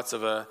using the thoughts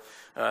of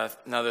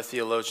another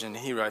theologian.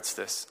 He writes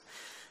this: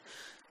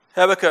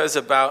 Habakkuk is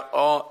above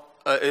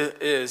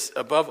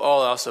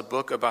all else a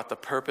book about the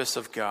purpose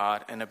of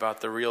God and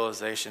about the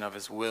realization of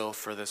his will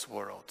for this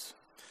world.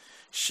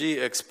 She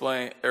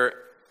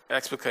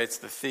explicates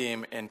the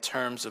theme in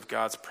terms of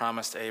God's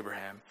promise to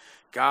Abraham.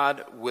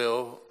 God's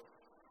will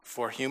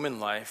for human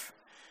life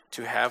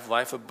to have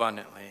life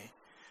abundantly.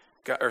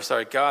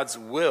 God's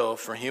will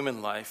for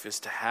human life is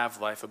to have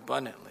life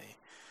abundantly.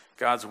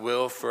 God's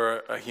will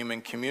for a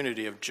human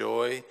community of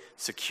joy,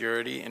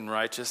 security, and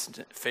righteous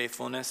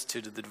faithfulness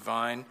to the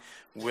divine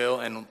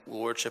will and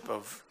lordship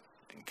of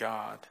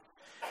God.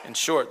 In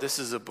short, this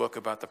is a book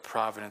about the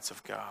providence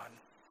of God.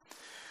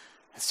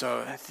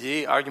 So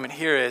the argument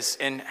here is,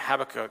 in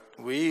Habakkuk,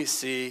 we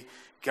see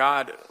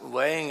God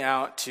laying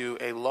out to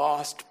a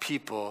lost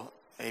people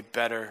a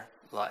better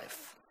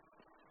life.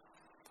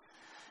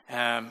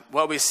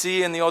 What we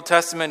see in the Old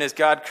Testament is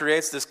God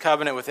creates this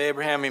covenant with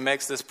Abraham. He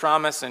makes this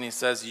promise, and he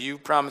says, "You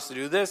promise to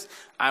do this,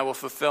 I will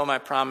fulfill my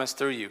promise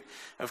through you."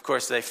 Of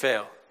course, they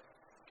fail.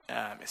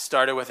 It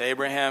started with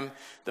Abraham.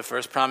 The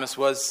first promise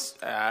was,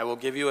 "I will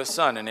give you a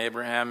son." And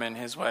Abraham and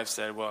his wife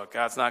said, "Well,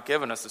 God's not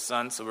giving us a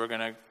son, so we're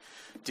going to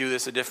do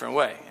this a different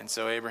way." And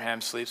so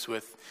Abraham sleeps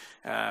with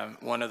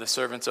one of the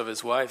servants of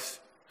his wife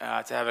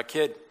to have a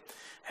kid.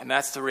 And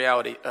that's the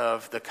reality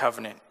of the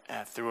covenant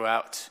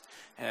throughout.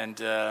 And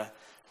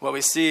what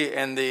we see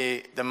in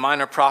the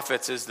minor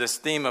prophets is this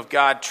theme of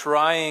God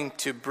trying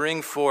to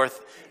bring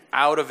forth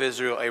out of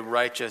Israel a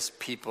righteous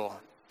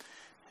people,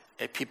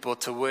 a people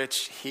to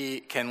which he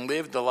can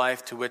live the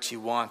life to which he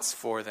wants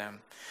for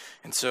them.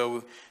 And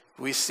so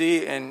we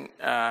see in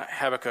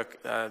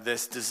Habakkuk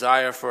this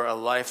desire for a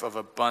life of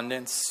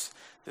abundance,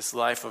 this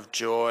life of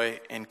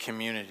joy and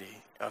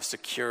community, of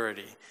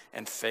security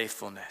and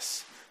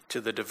faithfulness,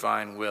 to the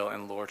divine will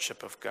and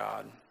lordship of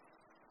God.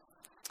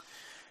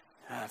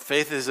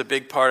 Faith is a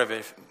big part of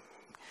it.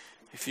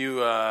 If you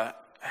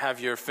have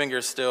your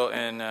fingers still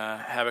in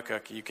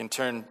Habakkuk, you can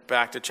turn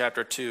back to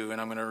chapter 2,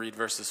 and I'm going to read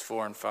verses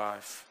 4 and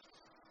 5.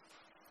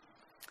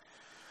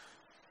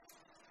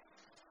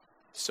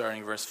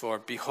 Starting verse 4,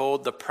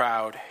 "Behold the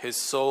proud, his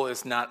soul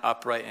is not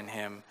upright in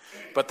him,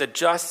 but the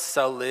just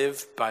shall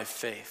live by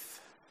faith.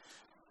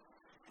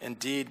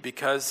 Indeed,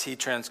 because he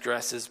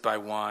transgresses by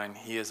wine,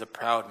 he is a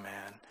proud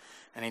man,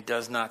 and he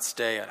does not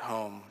stay at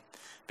home.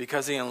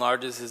 Because he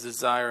enlarges his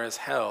desire as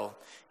hell,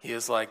 he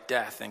is like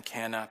death and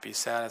cannot be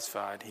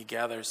satisfied. He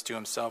gathers to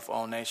himself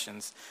all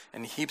nations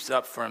and heaps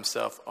up for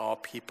himself all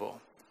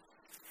people."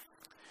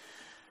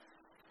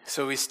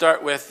 So we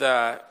start with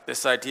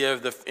this idea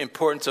of the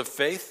importance of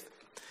faith,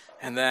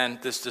 and then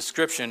this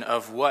description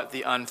of what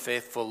the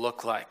unfaithful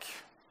look like.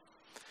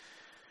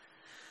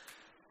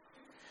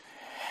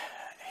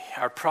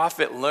 Our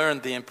prophet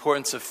learned the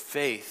importance of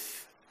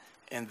faith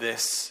in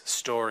this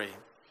story.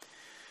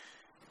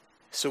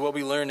 So what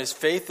we learn is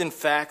faith in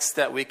facts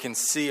that we can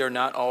see are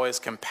not always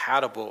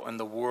compatible in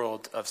the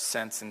world of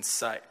sense and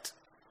sight.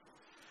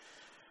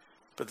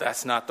 But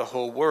that's not the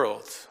whole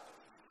world.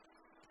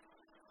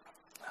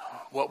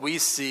 What we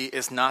see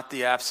is not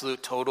the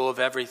absolute total of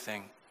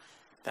everything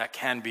that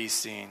can be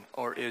seen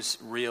or is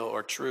real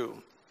or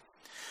true.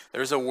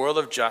 There's a world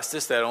of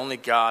justice that only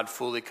God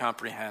fully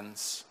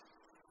comprehends.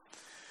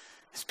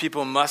 His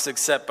people must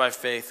accept by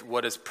faith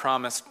what is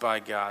promised by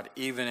God,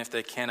 even if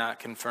they cannot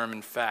confirm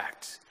in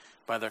fact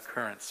by their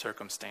current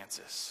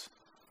circumstances.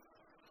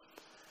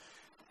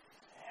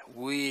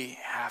 We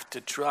have to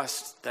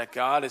trust that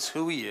God is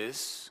who he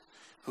is,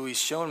 who he's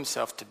shown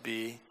himself to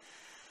be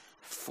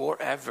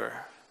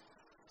forever.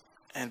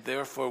 And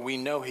therefore we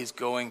know he's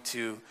going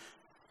to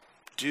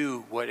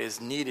do what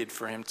is needed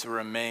for him to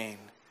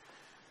remain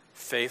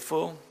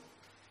faithful,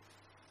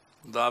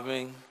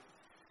 loving,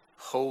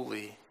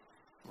 holy,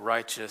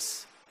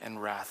 righteous,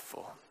 and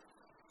wrathful.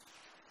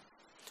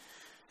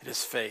 It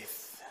is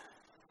faith.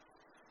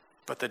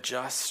 But the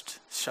just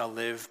shall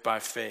live by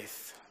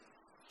faith.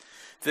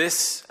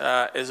 This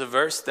is a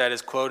verse that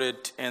is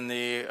quoted in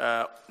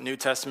the New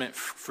Testament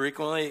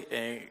frequently,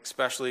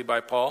 especially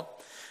by Paul.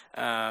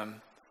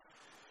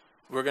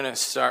 We're going to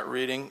start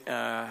reading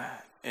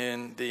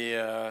in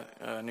the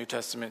New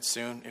Testament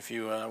soon. If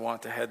you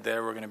want to head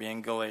there, we're going to be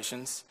in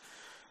Galatians.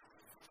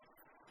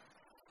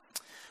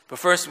 But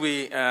first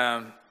we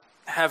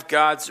have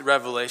God's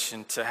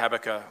revelation to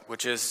Habakkuk,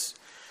 which is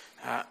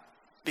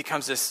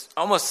becomes this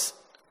almost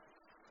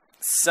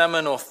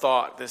seminal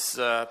thought, this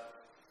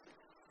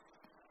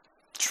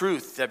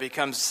truth that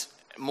becomes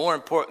more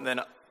important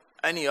than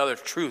any other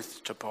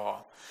truth to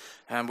Paul,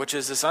 which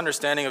is this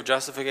understanding of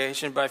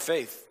justification by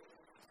faith.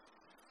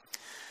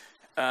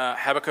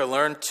 Habakkuk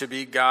learned to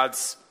be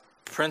God's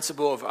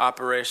principle of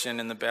operation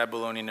in the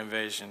Babylonian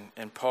invasion,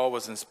 and Paul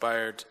with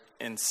inspired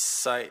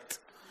insight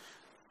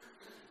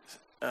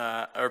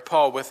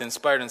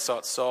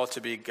sought Saul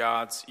to be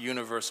God's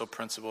universal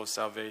principle of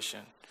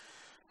salvation,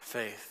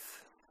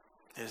 faith.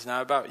 It is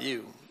not about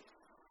you,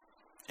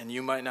 and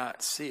you might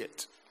not see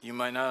it. You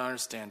might not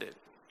understand it,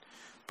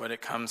 but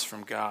it comes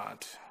from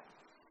God.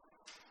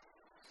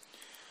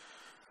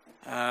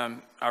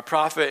 Our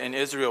prophet in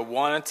Israel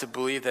wanted to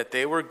believe that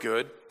they were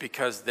good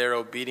because their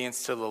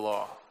obedience to the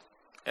law,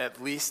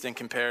 at least in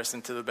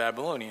comparison to the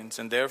Babylonians,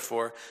 and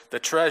therefore the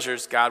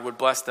treasures God would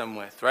bless them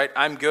with, right?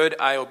 I'm good,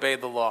 I obey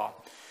the law.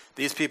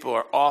 These people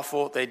are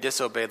awful, they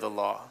disobey the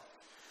law.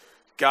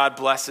 God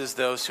blesses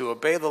those who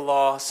obey the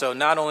law, so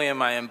not only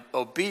am I in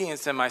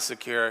obedience am I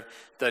secure,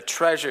 the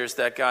treasures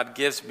that God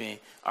gives me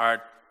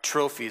are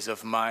trophies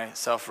of my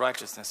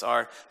self-righteousness,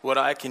 are what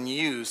I can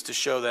use to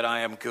show that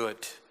I am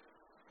good.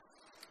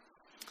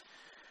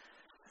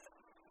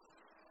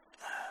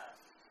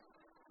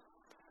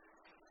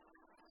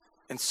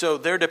 And so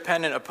they're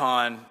dependent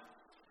upon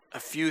a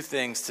few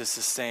things to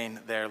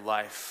sustain their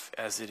life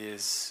as it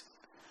is.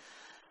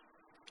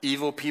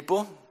 Evil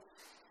people,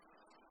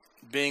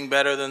 being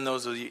better than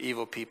those of the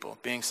evil people,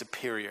 being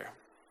superior.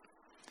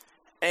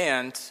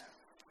 And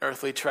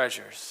earthly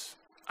treasures.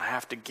 I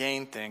have to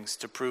gain things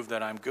to prove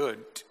that I'm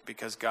good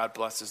because God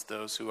blesses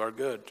those who are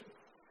good.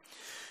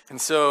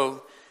 And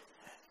so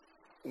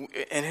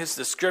in his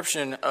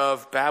description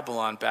of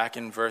Babylon, back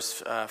in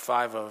verse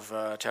 5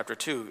 of chapter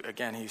 2,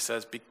 again he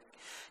says,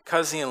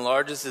 because he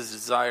enlarges his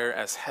desire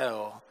as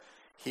hell,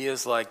 he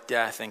is like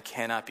death and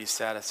cannot be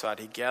satisfied.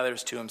 He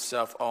gathers to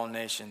himself all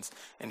nations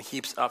and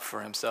heaps up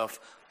for himself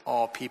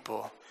all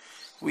people.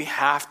 We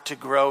have to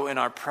grow in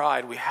our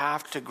pride. We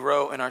have to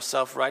grow in our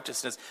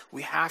self-righteousness.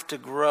 We have to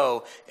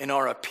grow in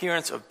our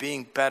appearance of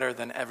being better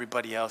than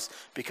everybody else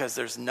because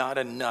there's not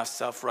enough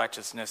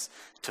self-righteousness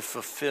to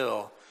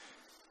fulfill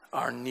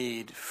our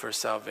need for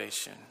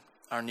salvation,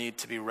 our need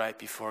to be right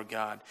before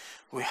God.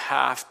 We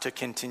have to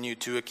continue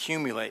to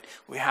accumulate.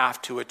 We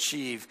have to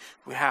achieve.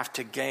 We have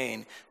to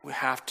gain. We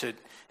have to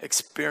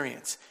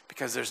experience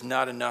because there's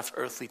not enough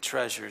earthly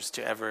treasures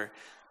to ever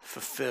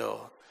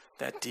fulfill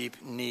that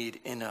deep need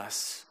in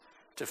us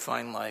to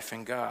find life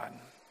in God.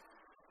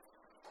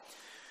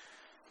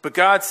 But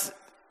God's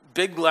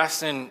big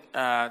lesson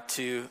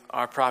to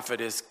our prophet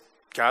is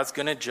God's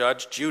going to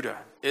judge Judah,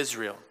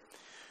 Israel.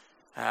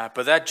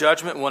 But that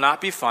judgment will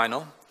not be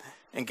final,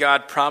 and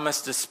God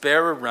promised to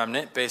spare a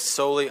remnant based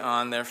solely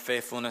on their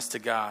faithfulness to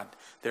God,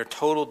 their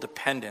total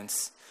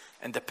dependence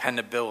and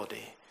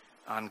dependability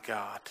on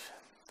God,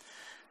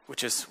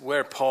 which is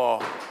where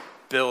Paul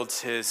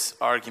builds his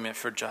argument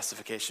for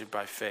justification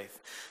by faith.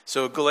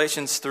 So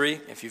Galatians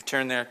 3, if you've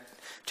turned there,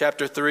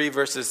 chapter 3,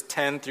 verses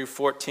 10 through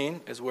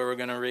 14 is where we're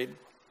going to read.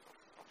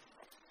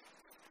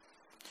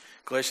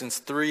 Galatians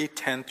 3,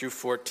 10 through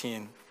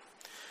 14.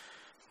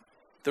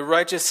 The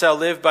righteous shall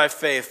live by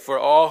faith, for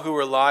all who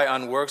rely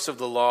on works of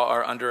the law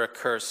are under a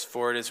curse,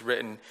 for it is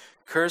written,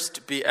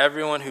 "Cursed be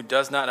everyone who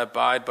does not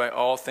abide by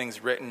all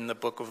things written in the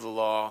book of the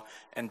law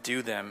and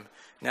do them.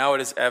 Now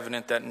it is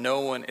evident that no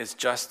one is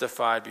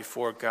justified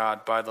before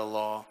God by the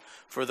law,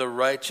 for the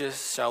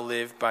righteous shall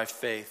live by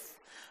faith.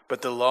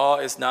 But the law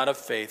is not of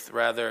faith,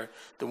 rather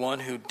the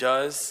one who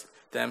does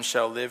them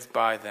shall live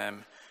by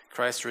them.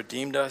 Christ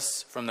redeemed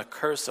us from the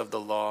curse of the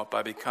law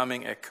by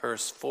becoming a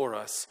curse for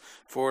us.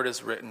 For it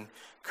is written,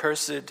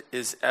 Cursed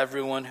is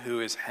everyone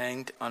who is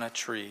hanged on a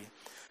tree,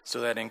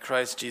 so that in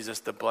Christ Jesus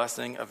the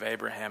blessing of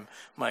Abraham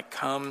might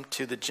come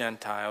to the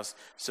Gentiles,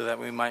 so that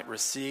we might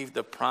receive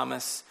the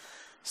promised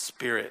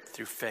Spirit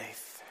through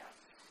faith."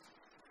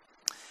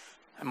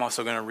 I'm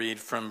also going to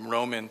read from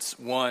Romans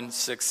 1,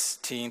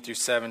 16 through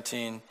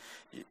 17.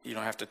 You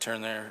don't have to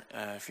turn there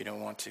if you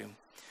don't want to.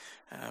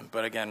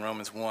 But again,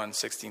 Romans 1,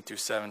 16 through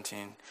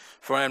 17.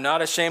 "For I am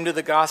not ashamed of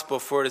the gospel,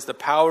 for it is the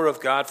power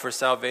of God for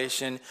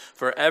salvation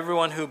for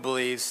everyone who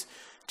believes,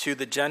 to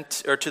the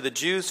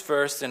Jews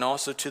first and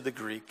also to the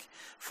Greek.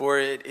 For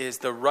it is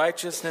the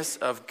righteousness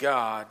of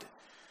God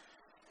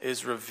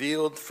is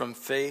revealed from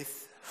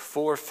faith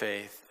for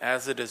faith,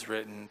 as it is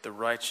written, the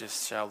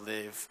righteous shall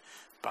live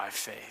by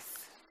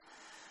faith."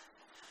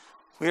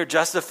 We are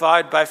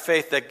justified by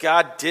faith that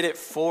God did it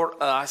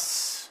for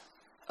us,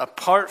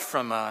 apart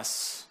from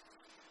us,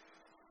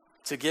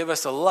 to give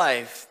us a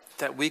life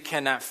that we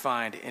cannot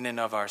find in and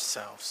of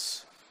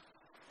ourselves.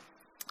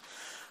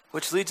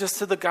 Which leads us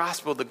to the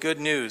gospel, the good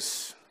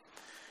news.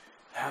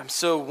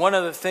 So one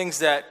of the things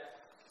that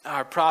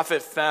our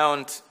prophet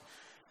found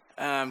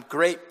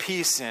great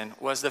peace in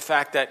was the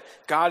fact that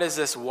God is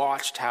this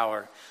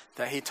watchtower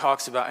that he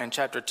talks about in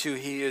chapter 2.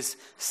 He is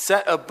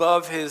set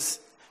above his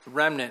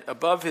remnant,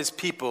 above his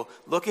people,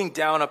 looking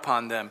down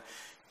upon them,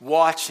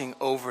 watching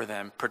over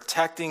them,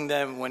 protecting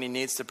them when he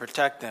needs to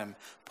protect them,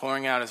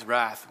 pouring out his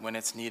wrath when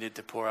it's needed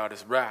to pour out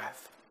his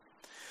wrath.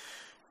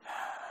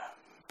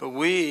 But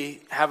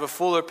we have a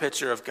fuller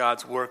picture of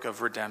God's work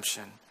of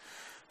redemption.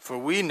 For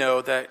we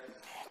know that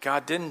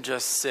God didn't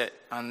just sit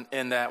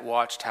in that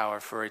watchtower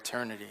for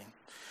eternity.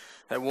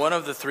 That one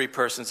of the three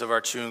persons of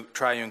our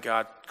triune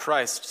God,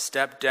 Christ,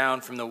 stepped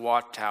down from the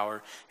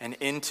watchtower and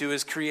into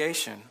his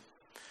creation.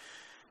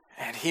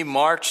 And he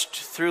marched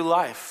through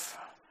life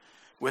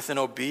with an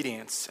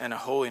obedience and a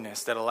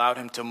holiness that allowed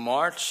him to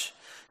march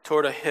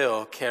toward a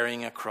hill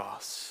carrying a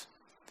cross,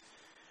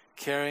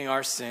 carrying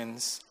our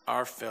sins,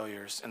 our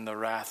failures, and the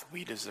wrath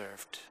we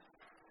deserved.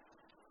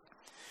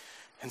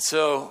 And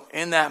so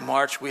in that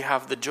march, we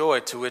have the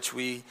joy to which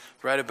we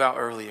read about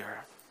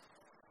earlier.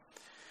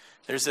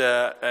 There's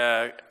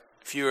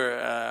if you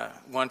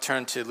want to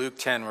turn to Luke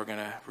 10, we're going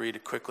to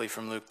read quickly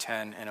from Luke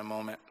 10 in a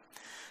moment,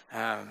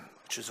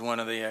 which is one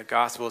of the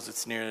Gospels.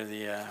 It's near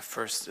the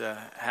first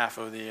half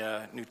of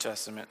the New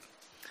Testament.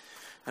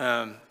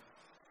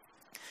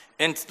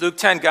 In Luke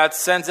 10, God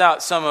sends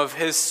out some of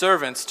his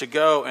servants to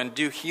go and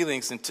do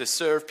healings and to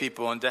serve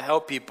people and to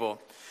help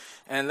people.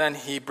 And then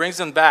he brings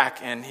them back,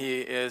 and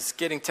he is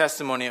getting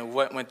testimony of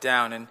what went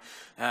down. In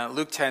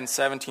Luke 10,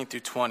 17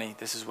 through 20,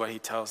 this is what he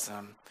tells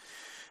them.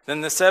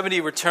 "Then the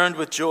 70 returned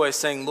with joy,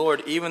 saying,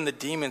 'Lord, even the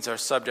demons are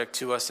subject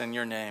to us in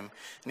your name.'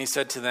 And he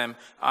said to them,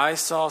 'I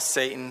saw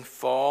Satan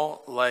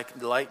fall like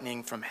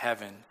lightning from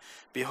heaven.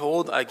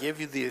 Behold, I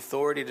give you the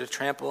authority to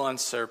trample on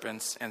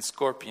serpents and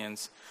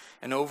scorpions,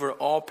 and over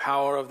all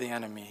power of the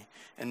enemy,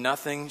 and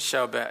nothing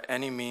shall by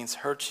any means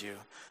hurt you.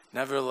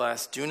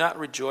 Nevertheless, do not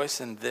rejoice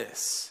in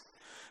this,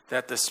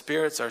 that the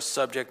spirits are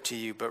subject to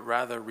you, but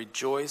rather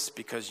rejoice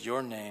because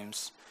your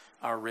names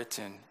are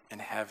written in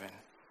heaven.'"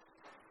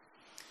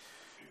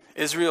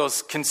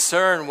 Israel's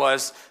concern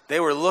was they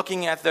were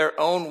looking at their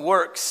own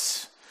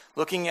works,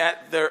 looking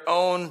at their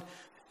own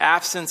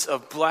absence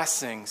of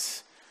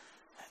blessings,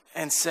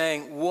 and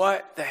saying,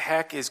 "What the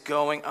heck is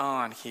going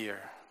on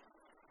here?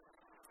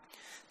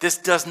 This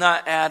does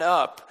not add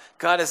up.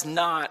 God is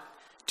not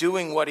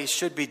doing what he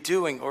should be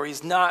doing, or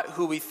he's not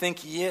who we think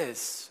he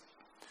is."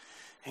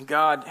 And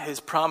God, his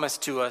promise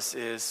to us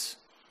is,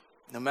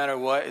 no matter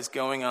what is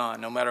going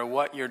on, no matter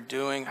what you're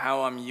doing,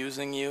 how I'm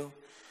using you,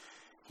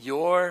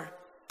 your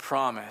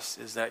promise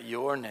is that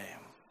your name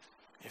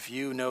if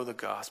you know the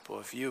gospel,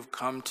 if you've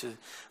come to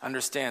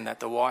understand that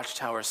the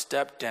Watchtower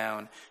stepped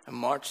down and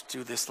marched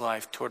through this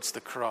life towards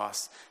the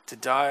cross to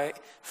die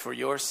for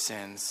your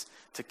sins,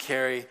 to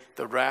carry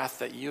the wrath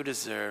that you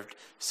deserved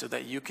so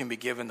that you can be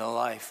given the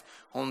life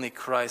only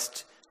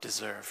Christ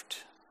deserved.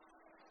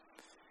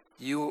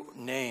 Your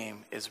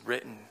name is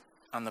written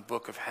on the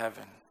book of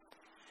heaven.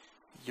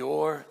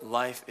 Your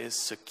life is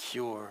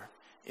secure.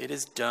 It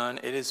is done.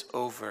 It is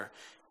over.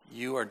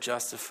 You are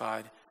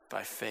justified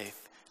by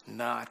faith,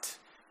 not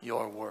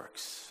your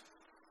works.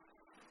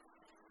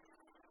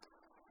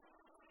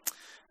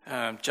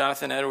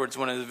 Jonathan Edwards,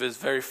 one of his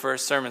very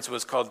first sermons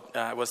was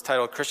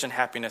titled Christian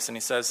Happiness, and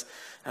he says,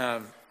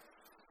 there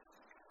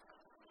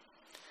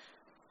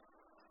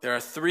are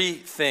three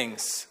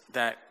things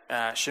that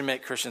should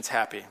make Christians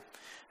happy.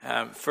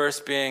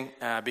 First being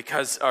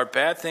because our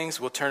bad things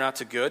will turn out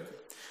to good,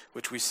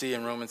 which we see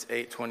in Romans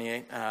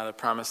 8:28, the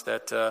promise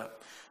that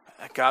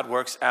God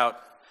works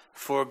out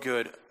for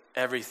good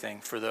everything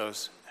for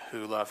those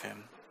who love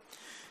him.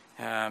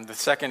 The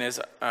second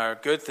is our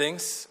good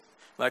things,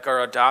 like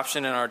our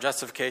adoption and our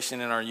justification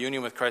and our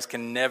union with Christ,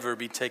 can never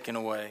be taken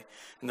away,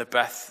 and the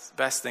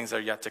best things are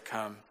yet to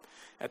come.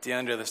 At the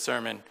end of the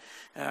sermon,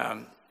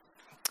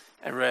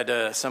 I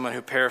read someone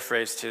who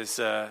paraphrased his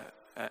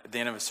at the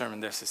end of a sermon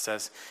this. It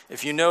says,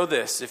 if you know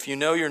this, if you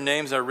know your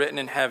names are written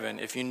in heaven,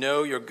 if you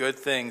know your good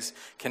things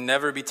can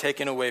never be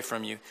taken away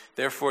from you,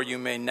 therefore you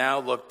may now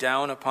look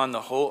down upon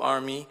the whole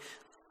army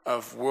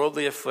of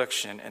worldly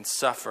affliction and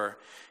suffer.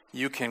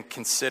 You can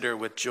consider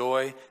with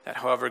joy that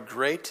however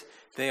great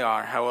they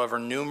are, however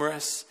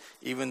numerous,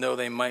 even though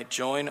they might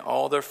join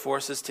all their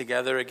forces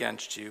together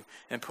against you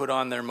and put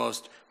on their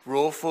most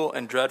ruleful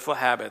and dreadful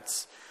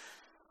habits,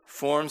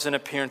 forms and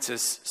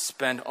appearances,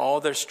 spend all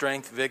their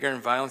strength, vigor,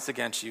 and violence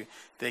against you,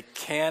 they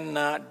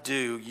cannot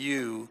do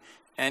you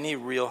any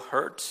real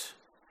hurt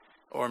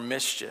or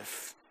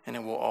mischief, and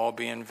it will all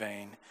be in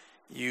vain.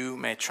 You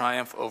may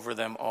triumph over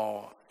them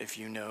all if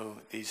you know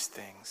these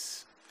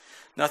things.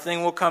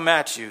 Nothing will come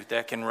at you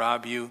that can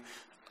rob you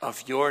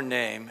of your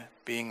name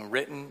being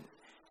written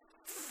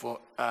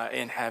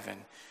in heaven,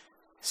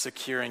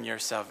 securing your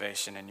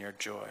salvation and your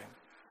joy.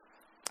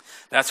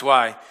 That's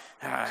why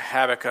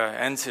Habakkuk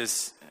ends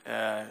his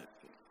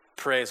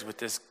praise with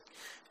this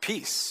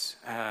peace.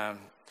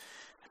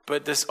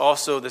 But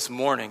this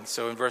morning,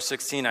 so in verse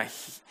 16, I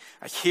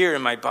hear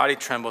and my body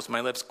trembles,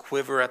 my lips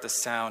quiver at the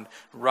sound,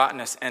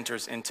 rottenness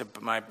enters into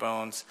my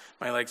bones,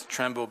 my legs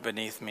tremble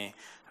beneath me.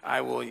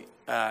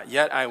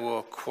 Yet I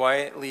will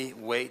quietly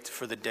wait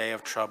for the day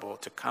of trouble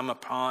to come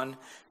upon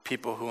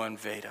people who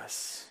invade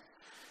us.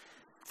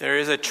 There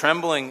is a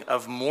trembling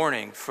of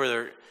mourning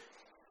for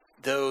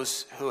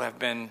those who have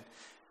been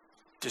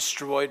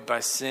destroyed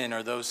by sin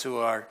or those who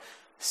are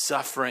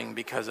suffering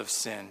because of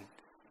sin.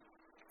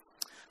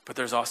 But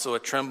there's also a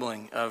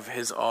trembling of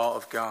his awe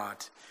of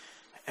God.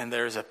 And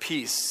there's a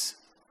peace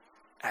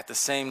at the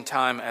same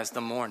time as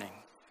the mourning.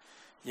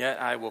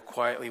 Yet I will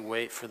quietly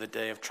wait for the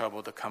day of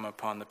trouble to come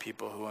upon the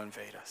people who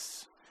invade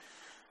us.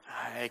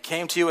 I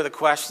came to you with a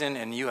question,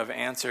 and you have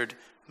answered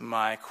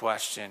my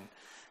question,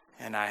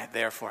 and I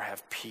therefore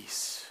have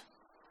peace.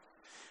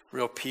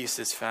 Real peace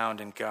is found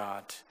in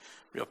God.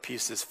 Real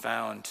peace is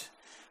found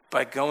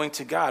by going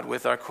to God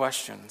with our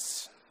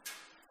questions.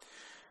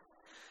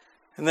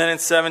 And then in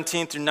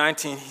 17 through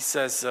 19, he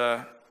says,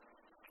 though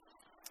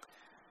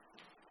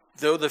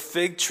the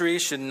fig tree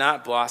should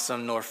not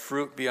blossom, nor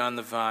fruit be on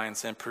the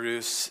vines, and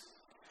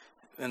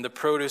the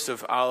produce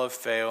of olive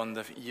fail, and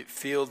the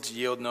fields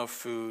yield no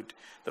food,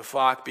 the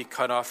flock be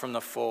cut off from the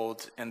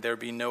fold, and there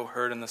be no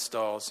herd in the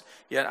stalls,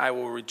 yet I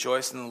will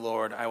rejoice in the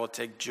Lord. I will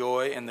take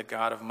joy in the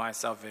God of my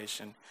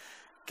salvation.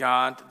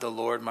 God, the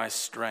Lord, my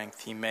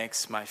strength. He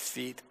makes my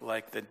feet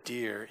like the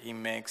deer. He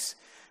makes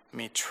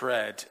me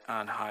tread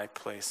on my high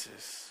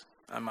places.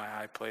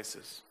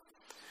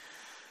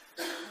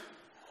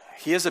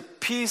 He has a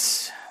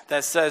peace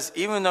that says,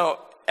 even though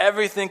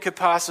everything could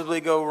possibly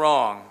go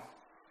wrong,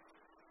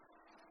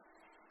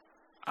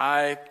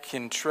 I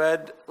can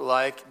tread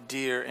like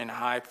deer in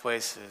high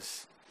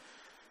places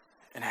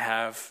and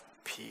have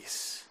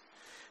peace.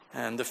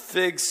 And the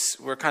figs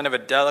were kind of a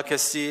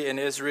delicacy in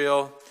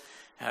Israel.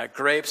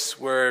 Grapes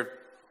were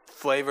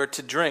flavored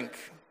to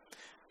drink.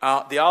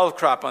 The olive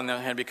crop, on the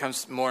other hand,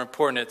 becomes more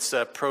important. It's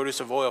produce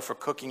of oil for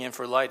cooking and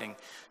for lighting.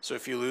 So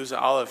if you lose an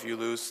olive, you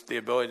lose the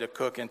ability to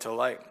cook and to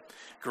light.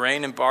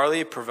 Grain and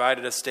barley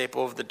provided a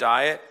staple of the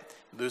diet,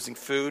 losing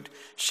food.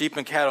 Sheep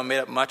and cattle made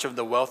up much of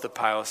the wealth of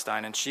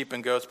Palestine, and sheep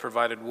and goats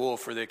provided wool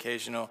for the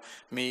occasional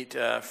meat,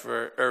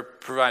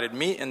 provided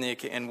meat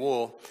and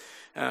wool.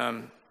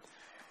 And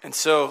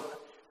so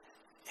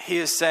he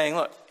is saying,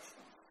 look,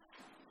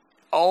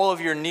 all of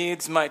your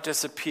needs might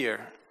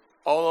disappear.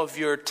 All of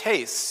your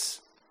tastes,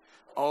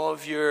 all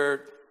of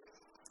your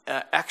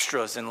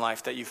extras in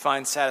life that you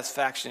find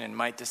satisfaction in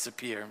might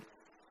disappear.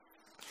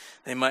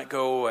 They might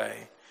go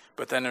away.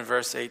 But then in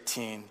verse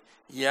 18,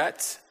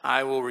 yet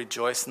I will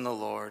rejoice in the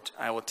Lord.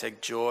 I will take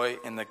joy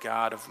in the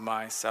God of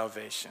my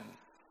salvation.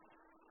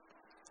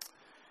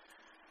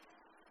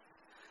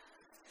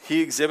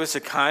 He exhibits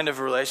a kind of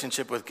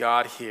relationship with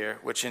God here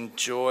which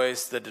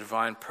enjoys the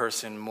divine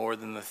person more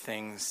than the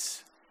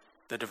things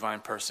the divine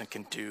person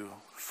can do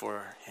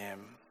for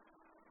him.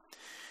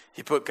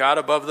 He put God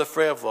above the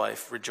fray of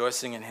life,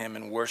 rejoicing in him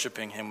and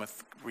worshiping him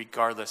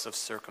regardless of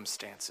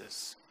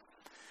circumstances.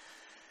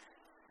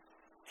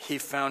 He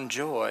found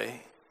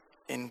joy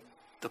in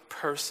the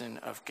person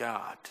of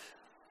God.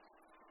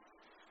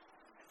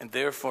 And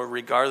therefore,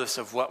 regardless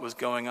of what was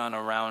going on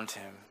around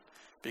him,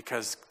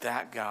 because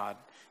that God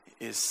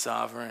is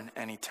sovereign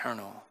and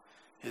eternal,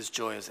 his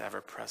joy is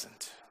ever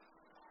present.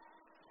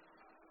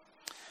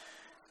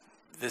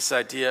 This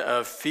idea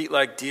of feet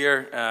like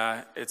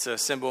deer, it's a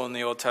symbol in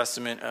the Old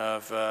Testament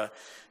of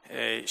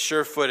a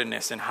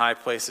sure-footedness in high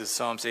places.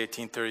 Psalms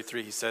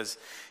 18:33, he says,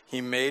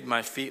 "He made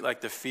my feet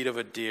like the feet of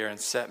a deer and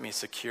set me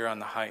secure on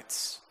the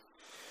heights."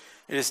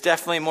 It is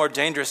definitely more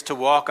dangerous to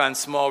walk on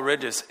small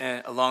ridges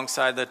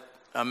alongside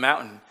a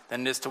mountain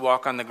than it is to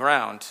walk on the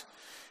ground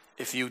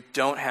if you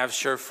don't have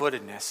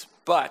sure-footedness.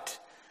 But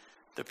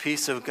the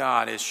peace of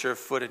God is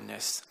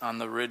sure-footedness on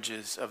the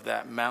ridges of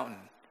that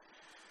mountain.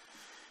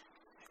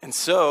 And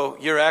so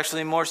you're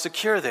actually more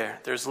secure there.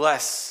 There's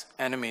less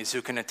enemies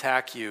who can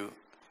attack you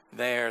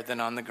there than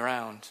on the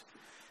ground.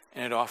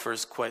 And it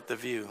offers quite the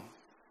view.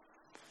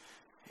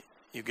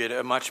 You get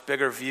a much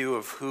bigger view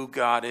of who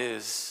God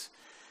is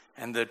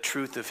and the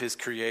truth of his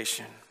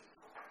creation.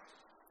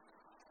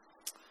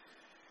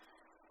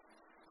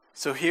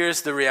 So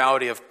here's the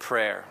reality of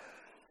prayer.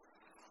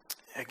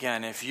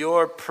 Again, if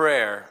your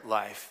prayer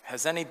life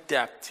has any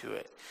depth to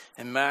it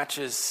and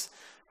matches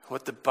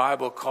what the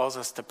Bible calls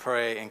us to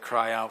pray and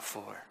cry out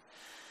for,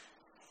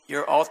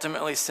 you're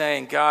ultimately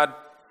saying, God,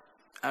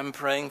 I'm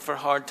praying for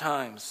hard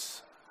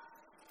times,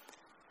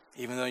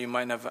 even though you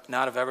might not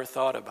have ever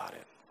thought about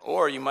it.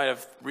 Or you might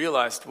have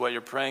realized what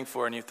you're praying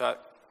for and you thought,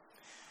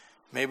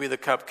 maybe the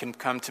cup can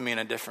come to me in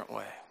a different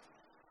way.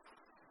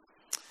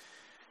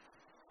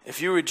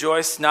 If you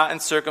rejoice not in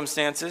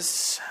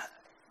circumstances,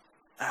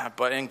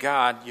 but in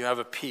God, you have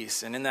a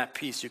peace. And in that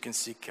peace, you can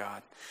seek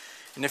God.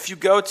 And if you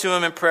go to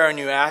him in prayer and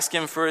you ask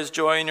him for his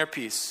joy and your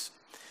peace,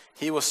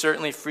 he will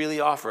certainly freely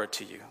offer it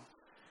to you.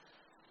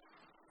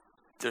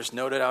 There's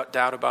no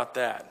doubt about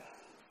that.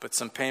 But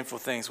some painful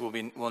things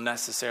will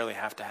necessarily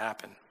have to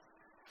happen.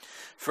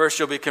 First,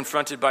 you'll be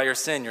confronted by your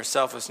sin, your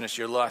selfishness,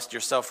 your lust,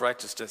 your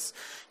self-righteousness,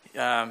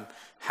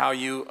 how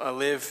you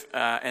live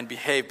and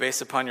behave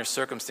based upon your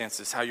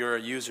circumstances, how you're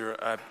a user,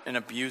 an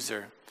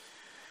abuser.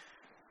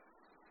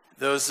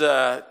 Those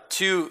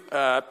two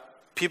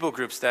people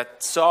groups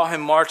that saw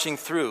him marching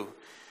through,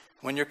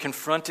 when you're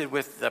confronted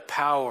with the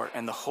power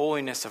and the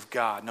holiness of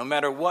God, no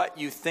matter what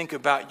you think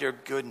about your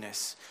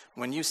goodness,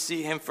 when you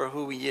see him for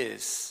who he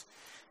is,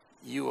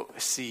 you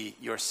see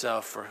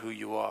yourself for who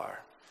you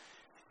are.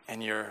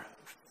 And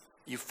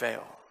you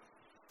fail.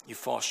 You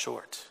fall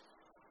short.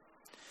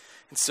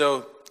 And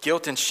so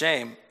guilt and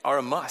shame are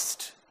a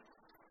must.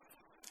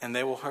 And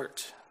they will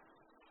hurt.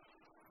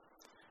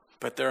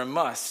 But they're a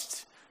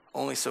must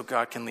only so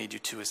God can lead you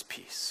to his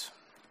peace.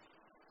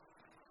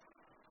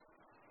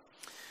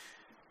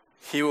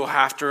 He will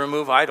have to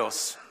remove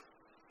idols.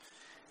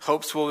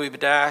 Hopes will be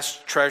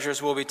dashed,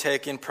 treasures will be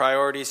taken,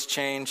 priorities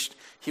changed.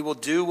 He will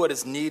do what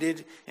is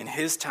needed in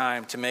his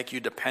time to make you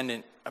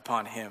dependent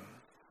upon him,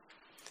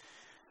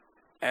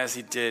 as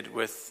he did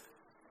with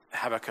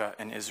Habakkuk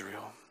and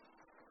Israel.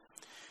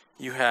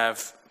 You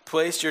have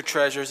placed your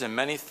treasures in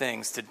many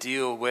things to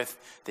deal with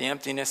the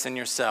emptiness in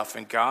yourself.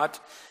 And God,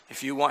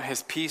 if you want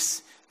his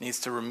peace, needs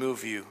to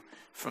remove you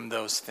from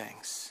those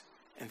things.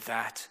 And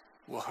that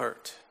will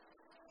hurt.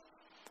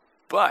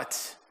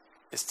 But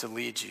it's to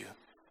lead you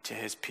to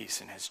his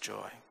peace and his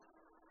joy.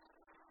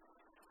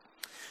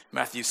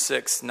 Matthew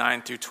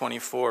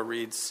 6:9-24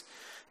 reads,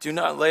 "Do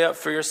not lay up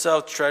for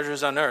yourself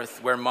treasures on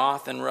earth, where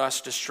moth and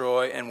rust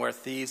destroy and where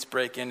thieves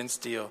break in and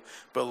steal.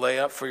 But lay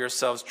up for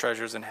yourselves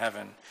treasures in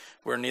heaven,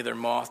 where neither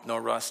moth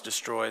nor rust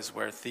destroys,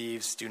 where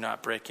thieves do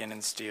not break in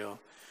and steal.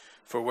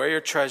 For where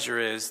your treasure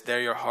is,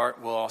 there your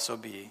heart will also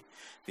be.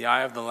 The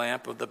eye is the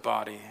lamp of the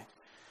body.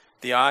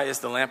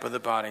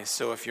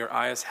 So if your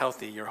eye is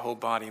healthy, your whole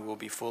body will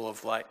be full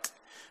of light.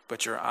 But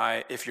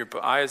if your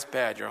eye is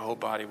bad, your whole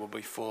body will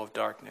be full of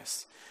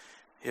darkness.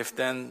 If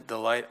then the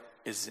light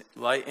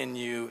in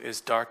you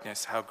is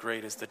darkness, how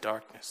great is the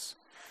darkness?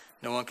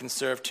 No one can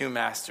serve two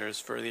masters,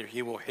 for either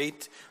he will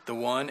hate the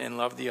one and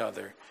love the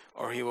other,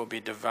 or he will be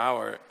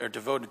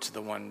devoted to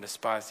the one and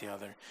despise the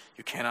other.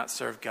 You cannot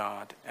serve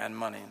God and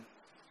money."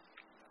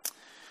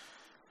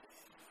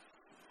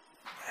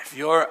 If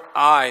your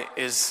eye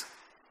is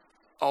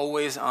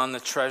always on the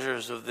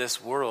treasures of this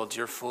world,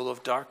 you're full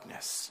of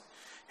darkness.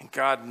 And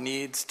God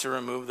needs to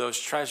remove those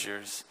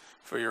treasures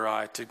for your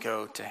eye to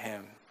go to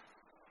him.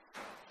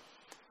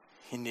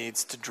 He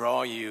needs to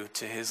draw you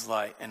to his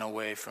light and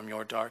away from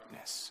your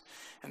darkness.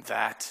 And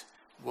that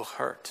will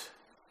hurt.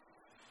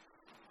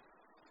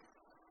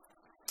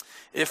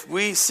 If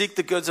we seek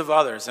the goods of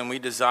others and we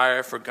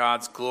desire for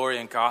God's glory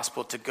and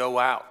gospel to go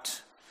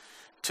out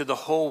to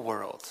the whole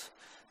world,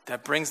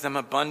 that brings them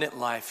abundant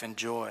life and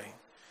joy,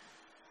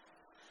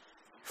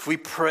 If we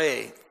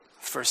pray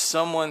for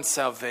someone's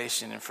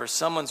salvation and for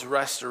someone's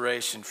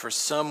restoration, for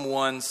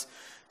someone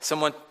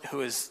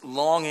who is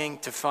longing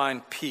to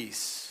find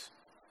peace,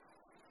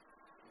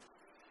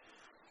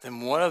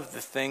 then one of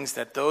the things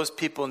that those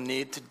people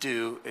need to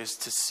do is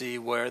to see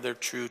where their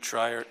true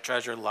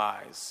treasure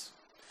lies.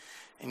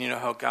 And you know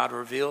how God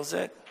reveals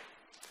it?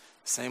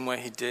 The same way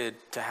he did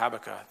to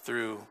Habakkuk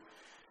through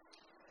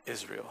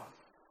Israel.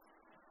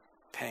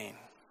 Pain.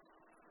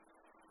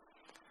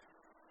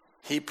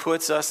 He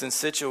puts us in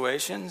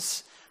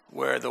situations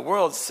where the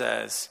world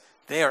says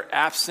they are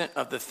absent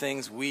of the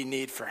things we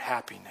need for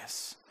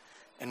happiness.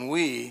 And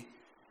we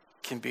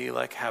can be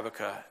like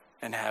Habakkuk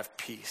and have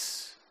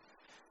peace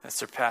that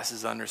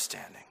surpasses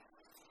understanding.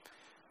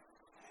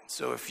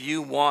 So if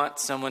you want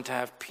someone to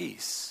have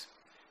peace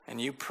and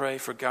you pray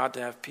for God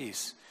to have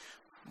peace,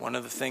 one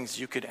of the things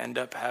you could end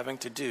up having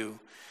to do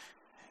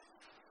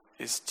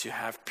is to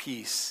have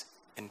peace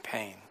in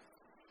pain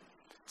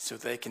so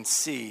they can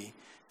see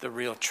the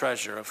real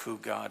treasure of who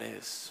God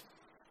is.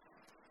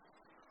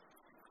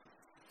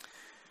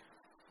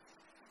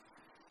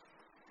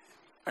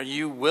 Are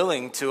you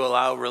willing to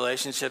allow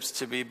relationships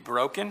to be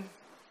broken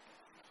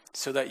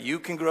so that you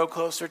can grow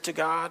closer to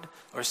God,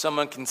 or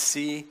someone can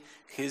see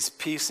his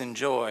peace and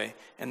joy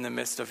in the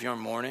midst of your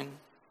mourning?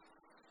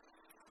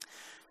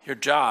 Your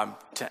job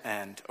to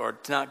end, or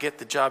to not get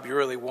the job you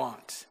really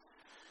want.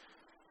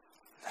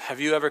 Have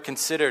you ever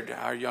considered,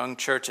 our young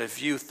church, have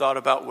you thought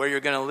about where you're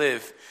going to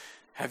live?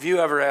 Have you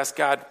ever asked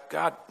God,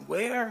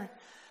 where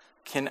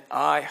can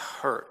I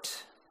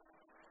hurt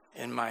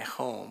in my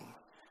home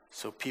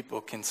so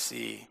people can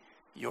see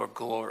your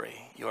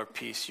glory, your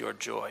peace, your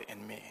joy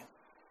in me?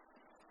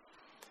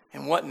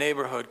 In what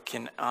neighborhood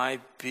can I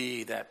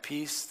be that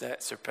peace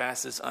that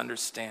surpasses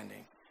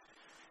understanding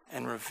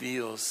and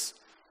reveals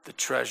the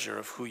treasure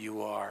of who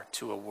you are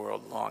to a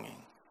world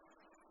longing?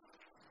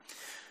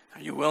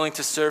 Are you willing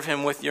to serve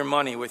him with your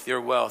money, with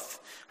your wealth?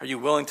 Are you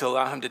willing to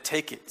allow him to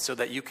take it so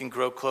that you can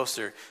grow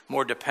closer,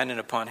 more dependent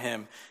upon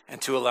him,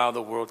 and to allow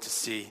the world to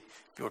see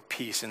your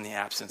peace in the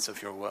absence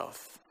of your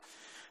wealth?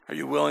 Are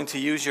you willing to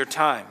use your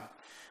time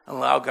and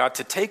allow God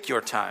to take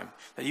your time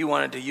that you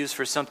wanted to use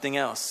for something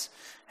else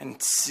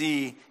and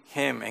see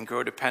him and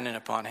grow dependent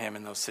upon him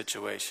in those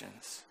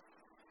situations?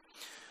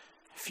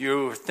 If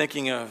you're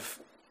thinking of,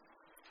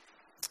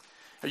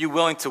 are you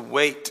willing to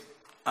wait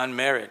on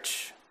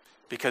marriage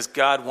because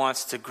God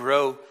wants to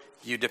grow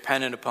you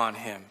dependent upon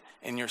him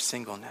in your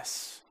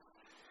singleness?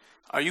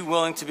 Are you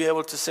willing to be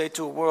able to say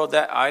to a world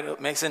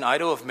that makes an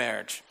idol of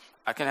marriage,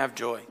 I can have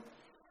joy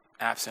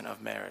absent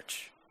of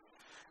marriage?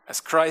 As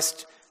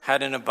Christ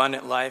had an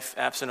abundant life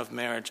absent of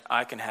marriage,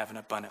 I can have an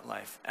abundant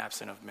life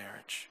absent of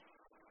marriage.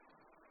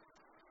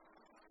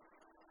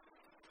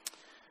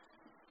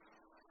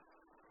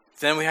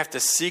 Then we have to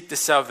seek the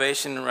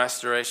salvation and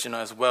restoration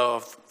as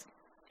well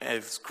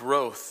as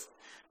growth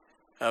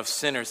of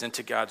sinners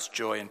into God's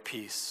joy and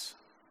peace.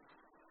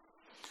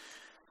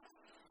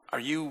 Are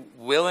you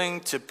willing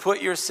to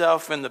put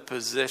yourself in the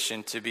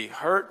position to be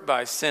hurt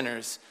by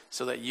sinners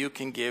so that you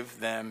can give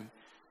them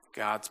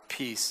God's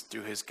peace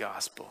through his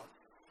gospel?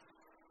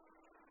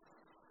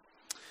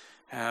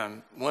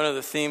 One of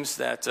the themes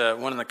that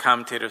one of the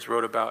commentators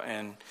wrote about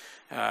in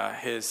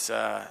his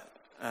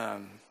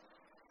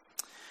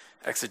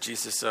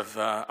exegesis of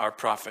our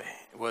prophet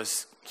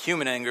was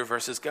human anger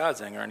versus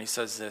God's anger. And he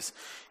says this: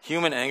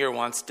 human anger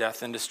wants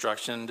death and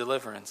destruction and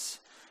deliverance.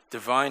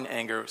 Divine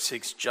anger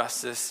seeks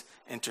justice,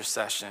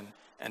 intercession,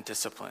 and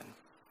discipline.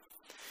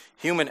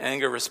 Human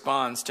anger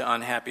responds to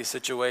unhappy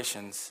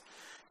situations.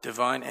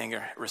 Divine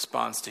anger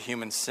responds to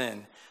human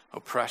sin,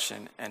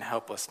 oppression, and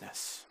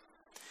helplessness.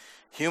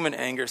 Human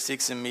anger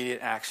seeks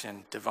immediate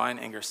action. Divine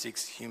anger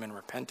seeks human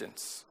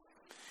repentance.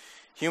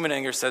 Human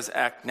anger says,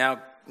 act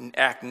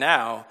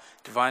now.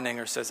 Divine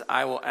anger says,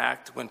 I will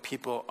act when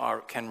people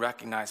can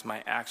recognize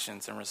my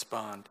actions and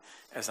respond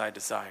as I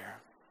desire.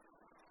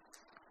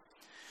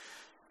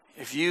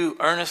 If you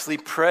earnestly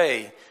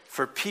pray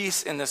for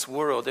peace in this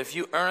world, if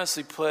you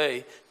earnestly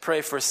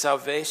pray for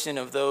salvation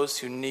of those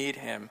who need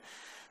him,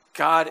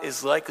 God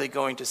is likely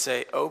going to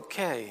say,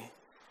 okay,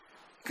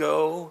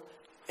 go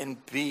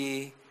and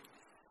be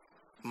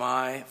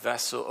my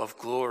vessel of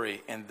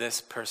glory in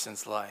this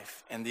person's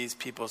life, in these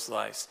people's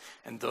lives.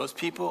 And those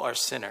people are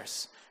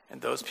sinners,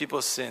 and those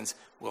people's sins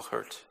will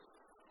hurt.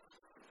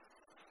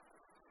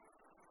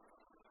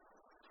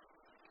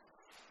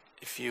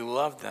 If you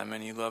love them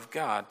and you love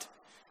God,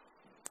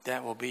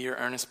 that will be your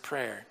earnest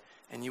prayer,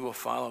 and you will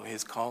follow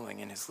his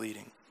calling and his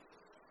leading.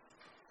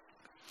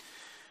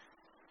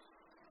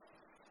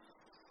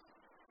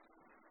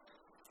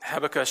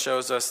 Habakkuk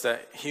shows us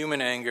that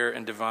human anger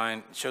and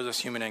divine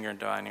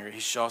anger.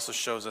 He also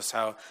shows us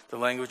how the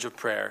language of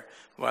prayer,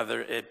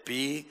 whether it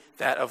be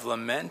that of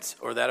lament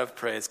or that of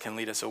praise, can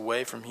lead us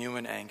away from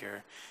human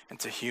anger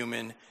into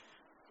human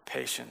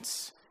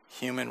patience,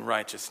 human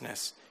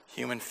righteousness,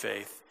 human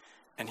faith,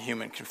 and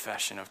human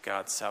confession of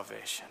God's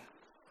salvation.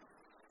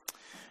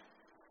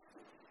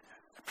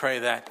 I pray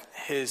that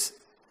his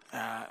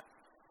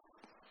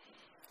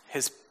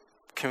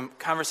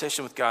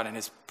conversation with God and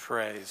his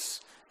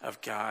praise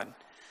of God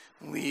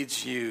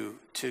leads you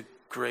to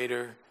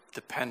greater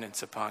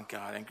dependence upon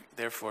God and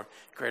therefore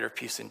greater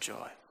peace and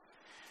joy,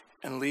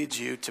 and leads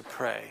you to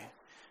pray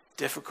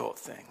difficult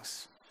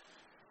things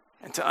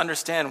and to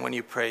understand when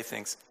you pray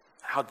things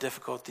how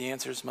difficult the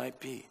answers might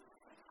be.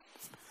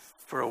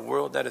 For a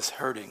world that is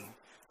hurting,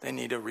 they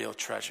need a real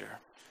treasure,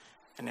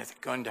 and it's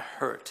going to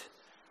hurt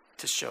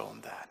to show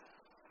them that.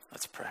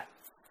 Let's pray.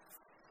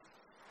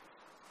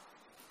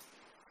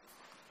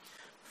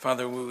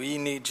 Father, we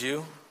need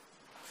you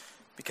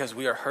because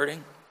we are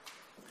hurting,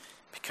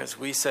 because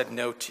we said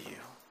no to you.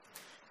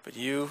 But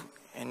you,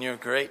 in your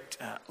great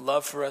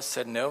love for us,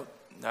 said, no,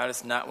 that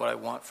is not what I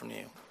want from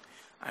you.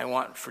 I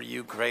want for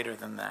you greater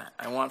than that.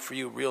 I want for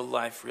you real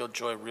life, real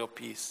joy, real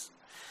peace.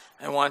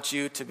 I want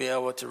you to be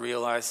able to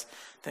realize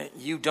that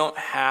you don't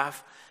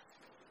have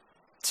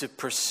to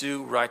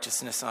pursue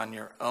righteousness on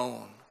your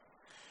own.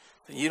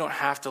 That you don't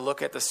have to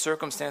look at the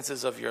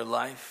circumstances of your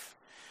life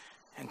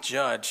and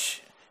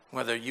judge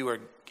whether you are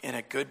in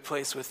a good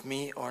place with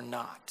me or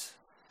not.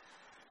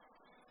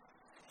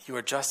 You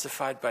are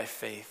justified by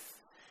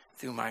faith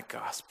through my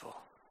gospel.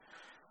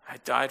 I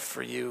died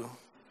for you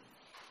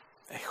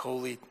a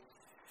holy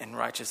and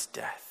righteous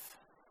death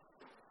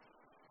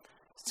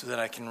so that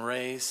I can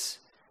raise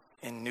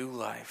in new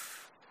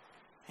life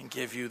and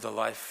give you the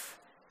life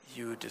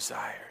you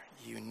desire,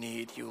 you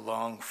need, you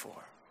long for.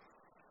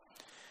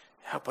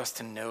 Help us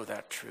to know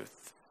that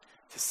truth,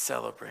 to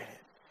celebrate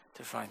it,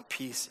 to find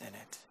peace in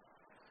it,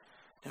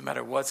 no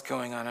matter what's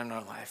going on in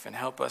our life, and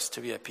help us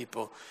to be a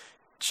people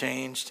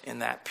changed in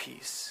that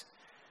peace,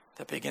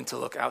 that begin to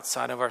look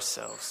outside of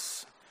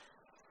ourselves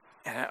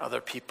and at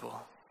other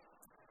people.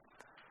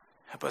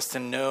 Help us to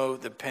know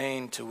the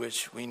pain to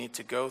which we need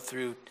to go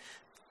through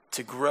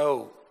to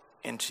grow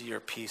into your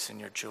peace and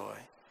your joy,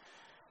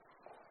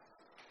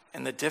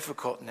 and the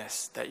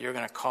difficultness that you're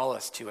going to call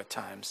us to at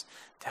times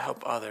to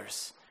help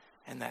others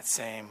in that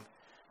same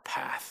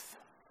path.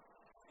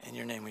 In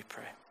your name we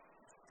pray.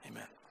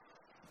 Amen.